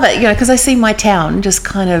I love it, because I see my town just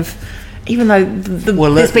kind of, even though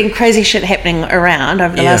there's been crazy shit happening around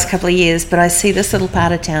over the last couple of years, but I see this little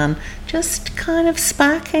part of town just kind of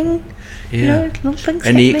sparking. Little things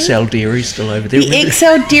and happening. the XL Dairy's still over there. The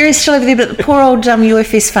XL Dairy's still over there, but the poor old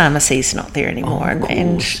UFS pharmacy's not there anymore.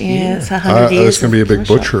 It's 100 years. There's going to be a big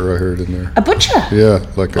butcher, I heard, in there. A butcher? Yeah.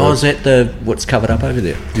 Is that what's covered up over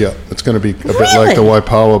there? Yeah, it's going to be a bit like the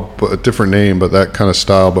Waipawa, but a different name, but that kind of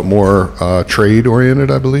style, but more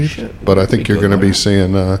trade-oriented, I believe. Shit. But I think you're going to be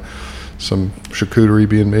seeing some charcuterie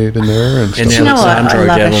being made in there. And now Alessandro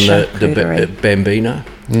down on the Bambino.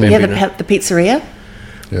 Yeah, the pizzeria.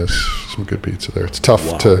 Yes, some good pizza there. It's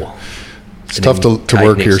tough to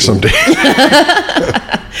work here someday.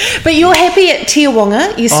 But you're happy at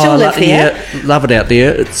Tiawonga. You still live there. Yeah, love it out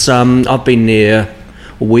there. It's I've been there.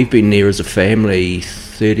 Well, we've been there as a family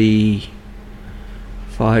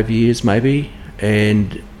 35 years maybe,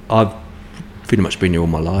 and I've pretty much been there all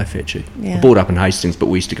my life actually. Yeah. I brought up in Hastings, but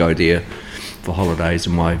we used to go there for holidays,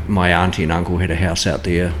 and my auntie and uncle had a house out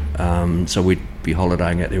there, so we'd be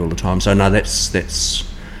holidaying out there all the time. So no, that's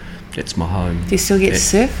my home. Do you still get to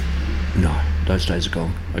surf? No, those days are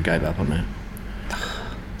gone. I gave up on that.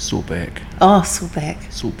 Sore back. Oh, sore back.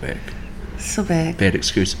 Bad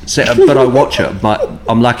excuse. So, but I watch it.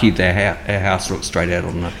 I'm lucky our house looks straight out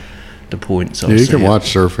on the points. I Yeah, you see can it.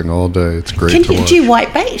 watch surfing all day. It's great to watch. Do you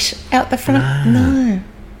white bait out the front? No.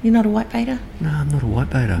 You're not a white baiter? No, I'm not a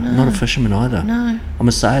whitebaiter. I'm not a fisherman either. No. I'm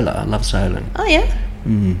a sailor. I love sailing. Oh, yeah?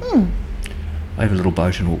 I have a little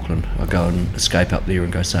boat in Auckland. I go and escape up there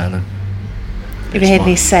and go sailing. Ever had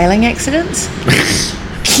any sailing accidents?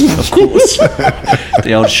 Of course.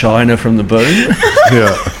 The old shiner from the boom.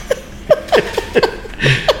 Yeah.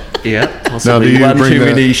 Yeah. Now, Possibly do you one bring too the-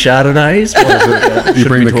 many Chardonnays. Do you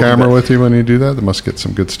bring we the talk camera about- with you when you do that? They must get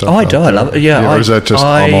some good stuff. Oh, I out do. I there. love it. Yeah, or is that just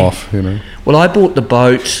I'm off? You know. Well, I bought the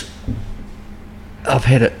boat. I've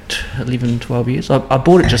had it 11, 12 years. I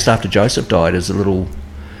bought it just after Joseph died as a little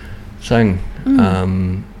thing.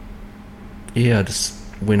 I just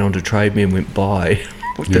went on to Trade Me and went by.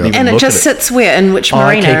 Didn't even And it look just at sits where? In which I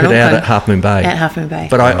marina? keep in it out Auckland? at Half Moon Bay. At Half Moon Bay.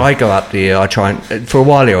 But I go up there. I try and for a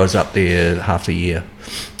while there I was up there half the year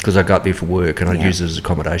because I go up there for work and I use it as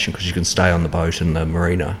accommodation because you can stay on the boat in the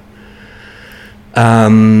marina.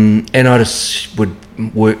 And I just would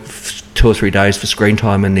work 2 or 3 days for screen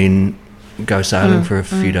time and then go sailing for a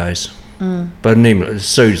few days. But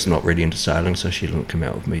Sue's not really into sailing, so she doesn't come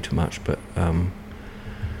out with me too much. But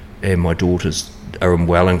and my daughters are in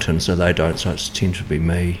Wellington, so they don't. So it tends to be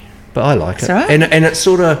me. But I like it, That's all right. and it's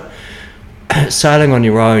sort of sailing on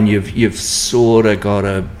your own. You've sort of got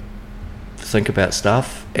to think about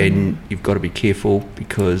stuff, and you've got to be careful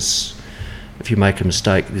because if you make a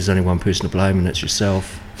mistake, there's only one person to blame, and it's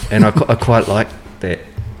yourself. And I quite like that.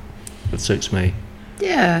 It suits me.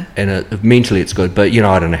 Yeah. And mentally it's good, but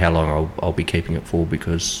I don't know how long I'll be keeping it for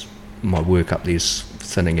because my work up there's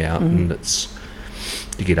thinning out, and it's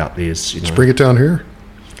to get up there's Let's bring it down here.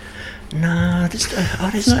 no,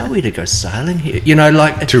 there's nowhere to go sailing here.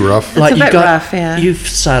 Like Too rough. Like It's a bit rough, yeah. You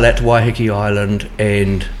sail out to Waiheke Island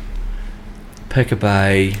and pick a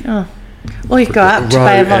bay. Oh. Or you go up to Row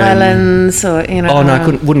Bay of and- Islands, or Oh no, I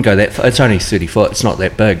wouldn't go that far. It's only 30 foot. It's not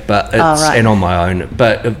that big, but it's right. and on my own.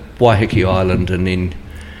 But Waiheke Island and then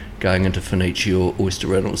going into Finichi or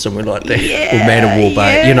Oyster Inn or somewhere like that, or Manawar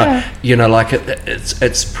Bay. yeah. Like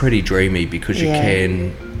it's pretty dreamy because you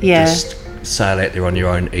can just sail out there on your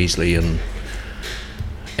own easily, and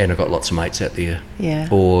I've got lots of mates out there. Yeah.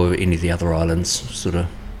 Or any of the other islands, sort of.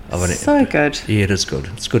 So good. Yeah, it is good.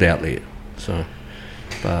 It's good outlet. So,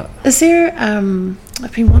 but Is there,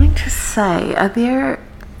 I've been wanting to say, are there,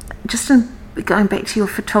 just in going back to your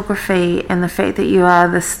photography and the fact that you are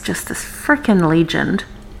this freaking legend.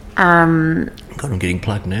 God, I'm getting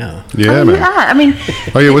plugged now. Yeah, You man. are. I mean,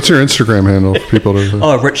 Oh yeah, what's your Instagram handle for people to?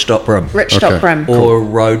 Oh, Rich.Brim. Rich.Brim. Or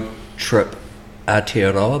Road Trip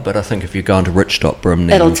Aotearoa, but I think if you go into Rich.Brim,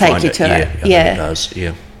 then It'll you'll take find you it. to Yeah, it. I think Yeah. it does.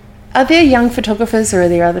 Yeah. Are there young photographers, or are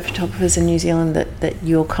there other photographers in New Zealand that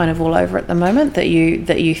you're kind of all over at the moment that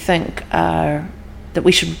you think are that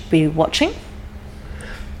we should be watching?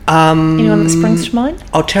 Anyone that springs to mind?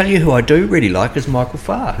 I'll tell you who I do really like is Michael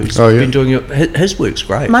Farr, who's Oh, yeah. been doing it. His work's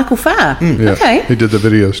great. Michael Farr. Yeah, Okay. he did the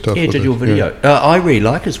video stuff. Yeah, with did it. your video. I really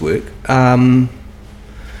like his work. Who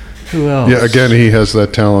else? Yeah, again, he has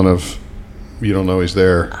that talent of you don't know he's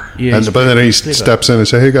there. Yeah, he's but then he clever. steps in and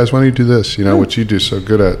say, "Hey guys, why don't you do this?" Which you do so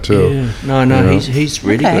good at too. Yeah. No, he's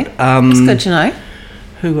really Okay. good. It's good to know.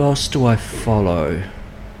 Who else do I follow?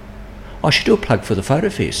 I should do a plug for the Photo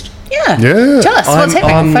Fest. Yeah. Yeah. Tell us what's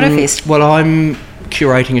happening at Photo Fest. Well, I'm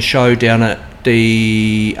curating a show down at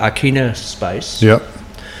the Arkina space. Yep.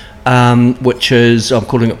 Which is, I'm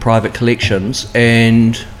calling it Private Collections,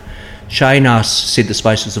 and Shane said the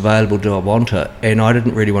space was available, do I want it? And I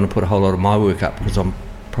didn't really want to put a whole lot of my work up because I'm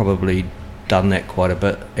probably done that quite a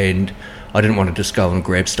bit, and I didn't want to just go and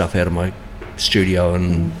grab stuff out of my studio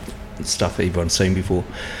and stuff that everyone's seen before.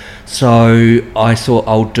 So I thought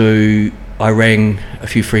I rang a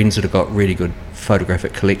few friends that have got really good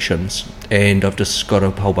photographic collections, and I've just got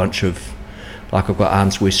a whole bunch of, like I've got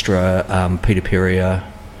Arns Westra, Peter Perrier,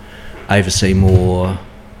 Ava Seymour,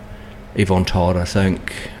 Yvonne Todd, I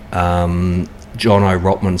think. John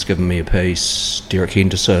O'Rottman's given me a piece, Derek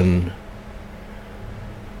Henderson,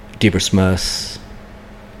 Deborah Smith,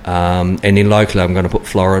 and then locally I'm going to put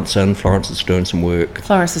Florence in. Florence is doing some work.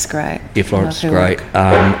 Florence is great. Yeah, Florence Love is her great. work.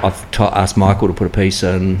 I've asked Michael to put a piece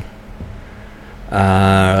in.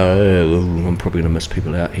 I'm probably going to miss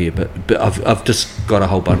people out here, but I've just got a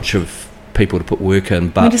whole bunch of people to put work in.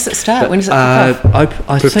 But When does it start? When does it kick off?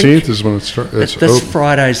 I 15th think is when it starts. It's this open.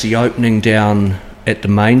 Friday's the opening down at the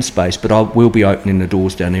main space, but I will be opening the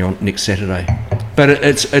doors down there on next Saturday. But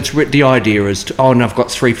the idea is and I've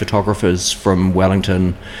got 3 photographers from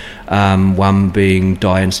Wellington, one being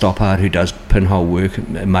Diane Stoppard, who does pinhole work,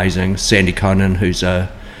 amazing. Sandy Conan, who's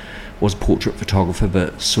was a portrait photographer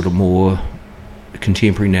but sort of more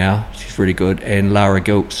contemporary now. She's really good. And Lara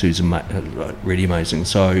Gilks, who's really amazing.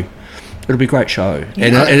 So it'll be a great show.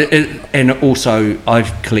 And also, I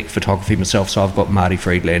collect photography myself, so I've got Marty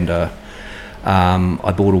Friedlander.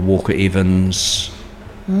 I bought a Walker Evans,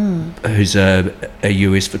 who's a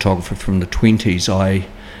US photographer from the 20s.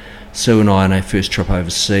 Sue and I, on our first trip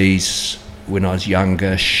overseas, when I was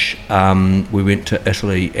youngish, we went to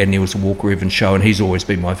Italy, and there was a Walker Evans show, and he's always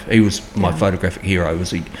been my photographic hero,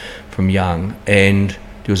 was he, from young. And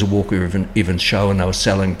there was a Walker Evans show, and they were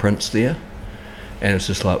selling prints there, and it's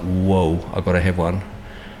just like, whoa, I've got to have one.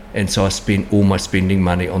 And so I spent all my spending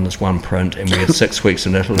money on this one print, and we had 6 weeks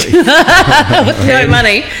in Italy. With no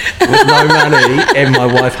money. With no money, and my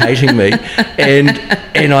wife hating me. And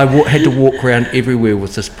I had to walk around everywhere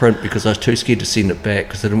with this print because I was too scared to send it back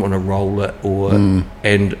because I didn't want to roll it.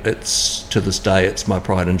 And it's, to this day, it's my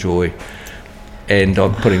pride and joy. And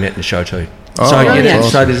I'm putting that in the show too. So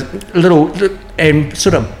there's little, and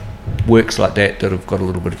sort of works like that have got a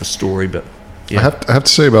little bit of a story. But yeah. I have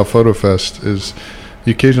to say about PhotoFest is,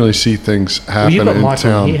 you occasionally see things happen you've got in Mike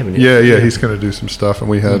town. On here, haven't you? Yeah, he's going to do some stuff. And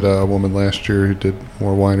we had a woman last year who did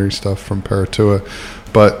more winery stuff from Paratua.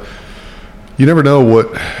 But you never know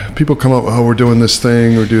what people come up, we're doing this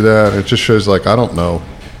thing or do that. It just shows, like, I don't know.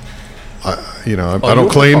 I don't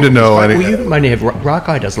claim to know any. Well, you mainly have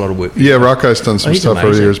Rakai does a lot of work. Yeah, Rakai's done some stuff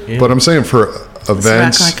over the years. Yeah. But I'm saying for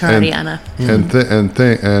events and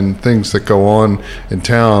things that go on in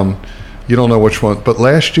town, you don't know which one. But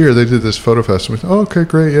last year they did this photo fest. And we thought, okay,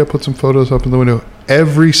 great. Yeah, put some photos up in the window.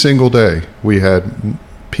 Every single day we had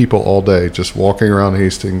people all day just walking around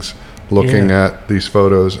Hastings looking at these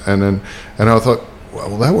photos. And I thought,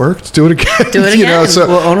 well, that worked. Do it again. Do it again.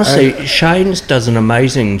 Well, honestly, Shane does an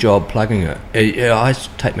amazing job plugging it. I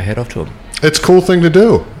take my hat off to him. It's a cool thing to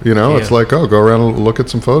do. It's like, go around and look at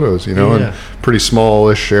some photos, and pretty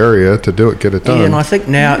smallish area to do it, get it done. Yeah, and I think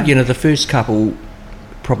now, the first couple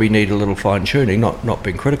probably need a little fine-tuning, not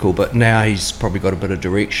being critical, but now he's probably got a bit of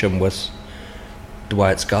direction with the way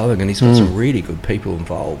it's going, and he's got some really good people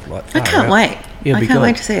involved. Like, I can't wait. Yeah, I can't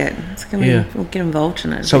wait to see it. It's going to be, we'll get involved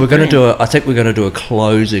in it. So we're going to I think we're going to do a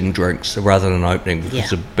closing drinks rather than an opening, because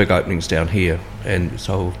the big opening's down here, and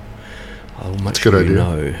so I'll make sure you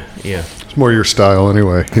know. Yeah. It's more your style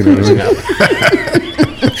anyway.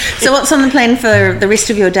 So what's on the plan for the rest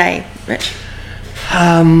of your day, Rich? What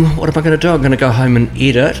am I going to do? I'm going to go home and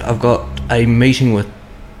edit. I've got a meeting with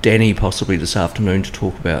Danny possibly this afternoon to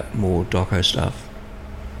talk about more doco stuff.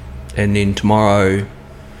 And then tomorrow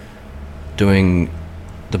doing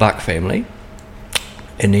the Buck family,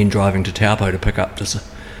 and then driving to Taupo to pick up this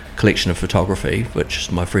collection of photography, which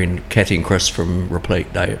my friend Kathy and Chris from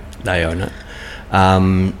Replete, they own it.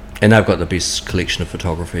 And they've got the best collection of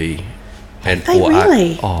photography. And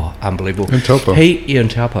really? Unbelievable. In Taupo. In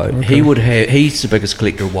Taupo. Okay. He's the biggest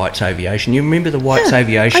collector of White's Aviation. You remember the White's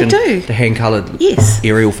Aviation? I do. The hand-coloured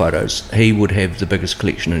aerial photos. He would have the biggest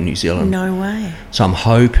collection in New Zealand. No way. So I'm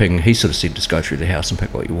hoping, he sort of said, just go through the house and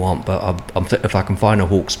pick what you want, but if I can find a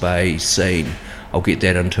Hawke's Bay scene, I'll get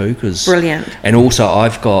that in too. Brilliant. And also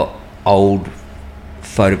I've got old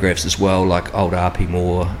photographs as well, like old R.P.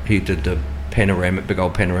 Moore. He did the big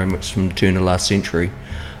old panoramics from the turn of last century.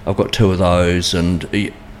 I've got 2 of those, and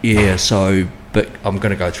but I'm going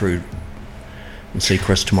to go through and see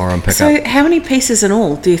Chris tomorrow and pick up. So how many pieces in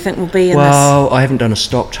all do you think will be in this? Well, I haven't done a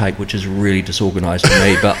stock take, which is really disorganised for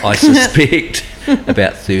me, but I suspect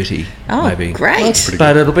about 30, maybe. Oh, great.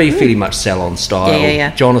 But it'll be fairly much salon style. Yeah.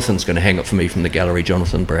 Jonathan's going to hang it for me from the gallery,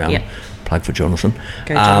 Jonathan Brown. Yep. Plug for Jonathan.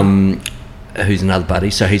 Go, John. Who's another buddy,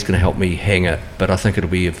 so he's going to help me hang it, but I think it'll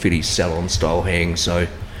be a fairly salon style hang, so...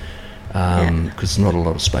 because there's not a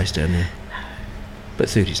lot of space down there, but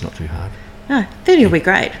 30's not too hard. No, 30 will be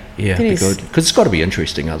great. Yeah, it'll be good, because it's got to be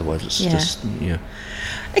interesting, otherwise it's just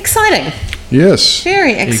exciting. Yes,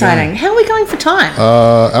 very exciting. How are we going for time?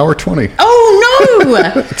 Hour 20. Oh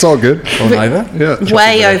no! It's all good. Gone over? Yeah,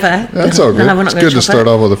 way over. That's all good. No, we're not it's good to start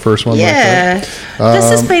off with the first one. Yeah, like that. This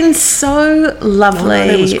has been so lovely.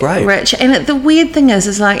 That was great, Rich. And the weird thing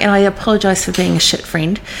is like, and I apologise for being a shit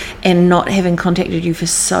friend and not having contacted you for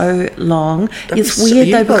so long. It's weird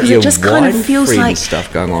though, because it just kind of feels like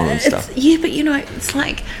stuff going on and stuff. Yeah, but it's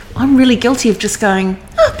like I'm really guilty of just going,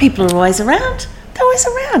 people are always around. They're always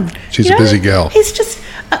around. She's a busy gal. He's just,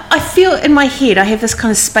 I feel in my head, I have this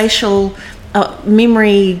kind of spatial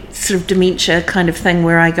memory sort of dementia kind of thing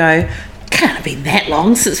where I go, can't have been that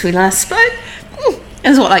long since we last spoke.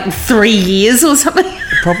 It's like 3 years or something.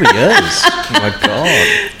 It probably is. Oh my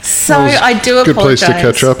God. So I do apologise. Good place to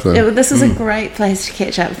catch up then. This is a great place to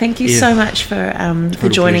catch up. Thank you so much for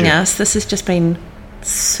joining us. This has just been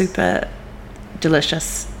super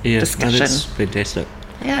delicious. discussion. That's fantastic.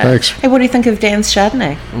 Yeah. Thanks. Hey, what do you think of Dan's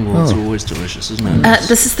Chardonnay? Oh, it's always delicious, isn't it?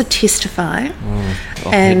 This is the Testify.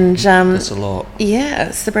 Oh, And that's a lot. yeah,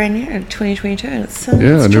 it's the brand new 2022. It's Yeah, it's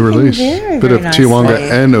new drinking release. very, Bit very of nicely. Tiwanga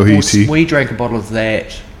and Ohiti. We drank a bottle of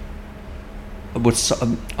that.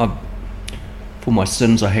 For my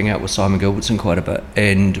sins, I hang out with Simon Gilbertson quite a bit,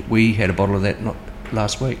 and we had a bottle of that not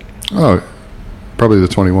last week. Oh, probably the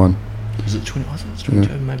 21. Was it 20? I thought it was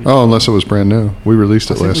 22, maybe. Oh, unless it was brand new. We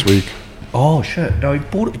released it last week. Oh shit! No,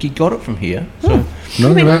 he got it from here. So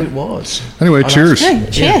No, maybe that- it was. Anyway, I cheers. Hey,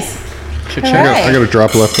 cheers. Cha-ching. All right. I got a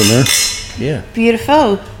drop left in there. Yeah.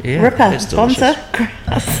 Beautiful. Yeah, Ripper, that's sponsor.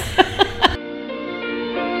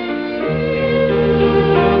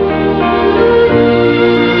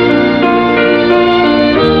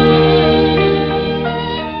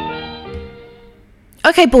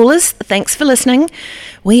 Okay, ballers, thanks for listening.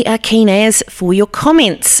 We are keen as for your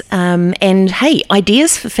comments. And hey,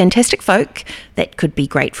 ideas for fantastic folk that could be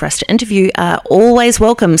great for us to interview are always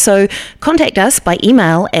welcome. So contact us by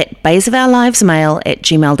email at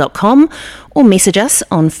baysofourlivesmail@gmail.com or message us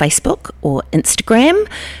on Facebook or Instagram.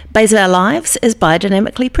 Bays of Our Lives is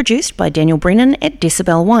biodynamically produced by Daniel Brennan at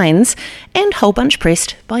Decibel Wines and Whole Bunch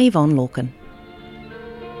pressed by Yvonne Lorcan.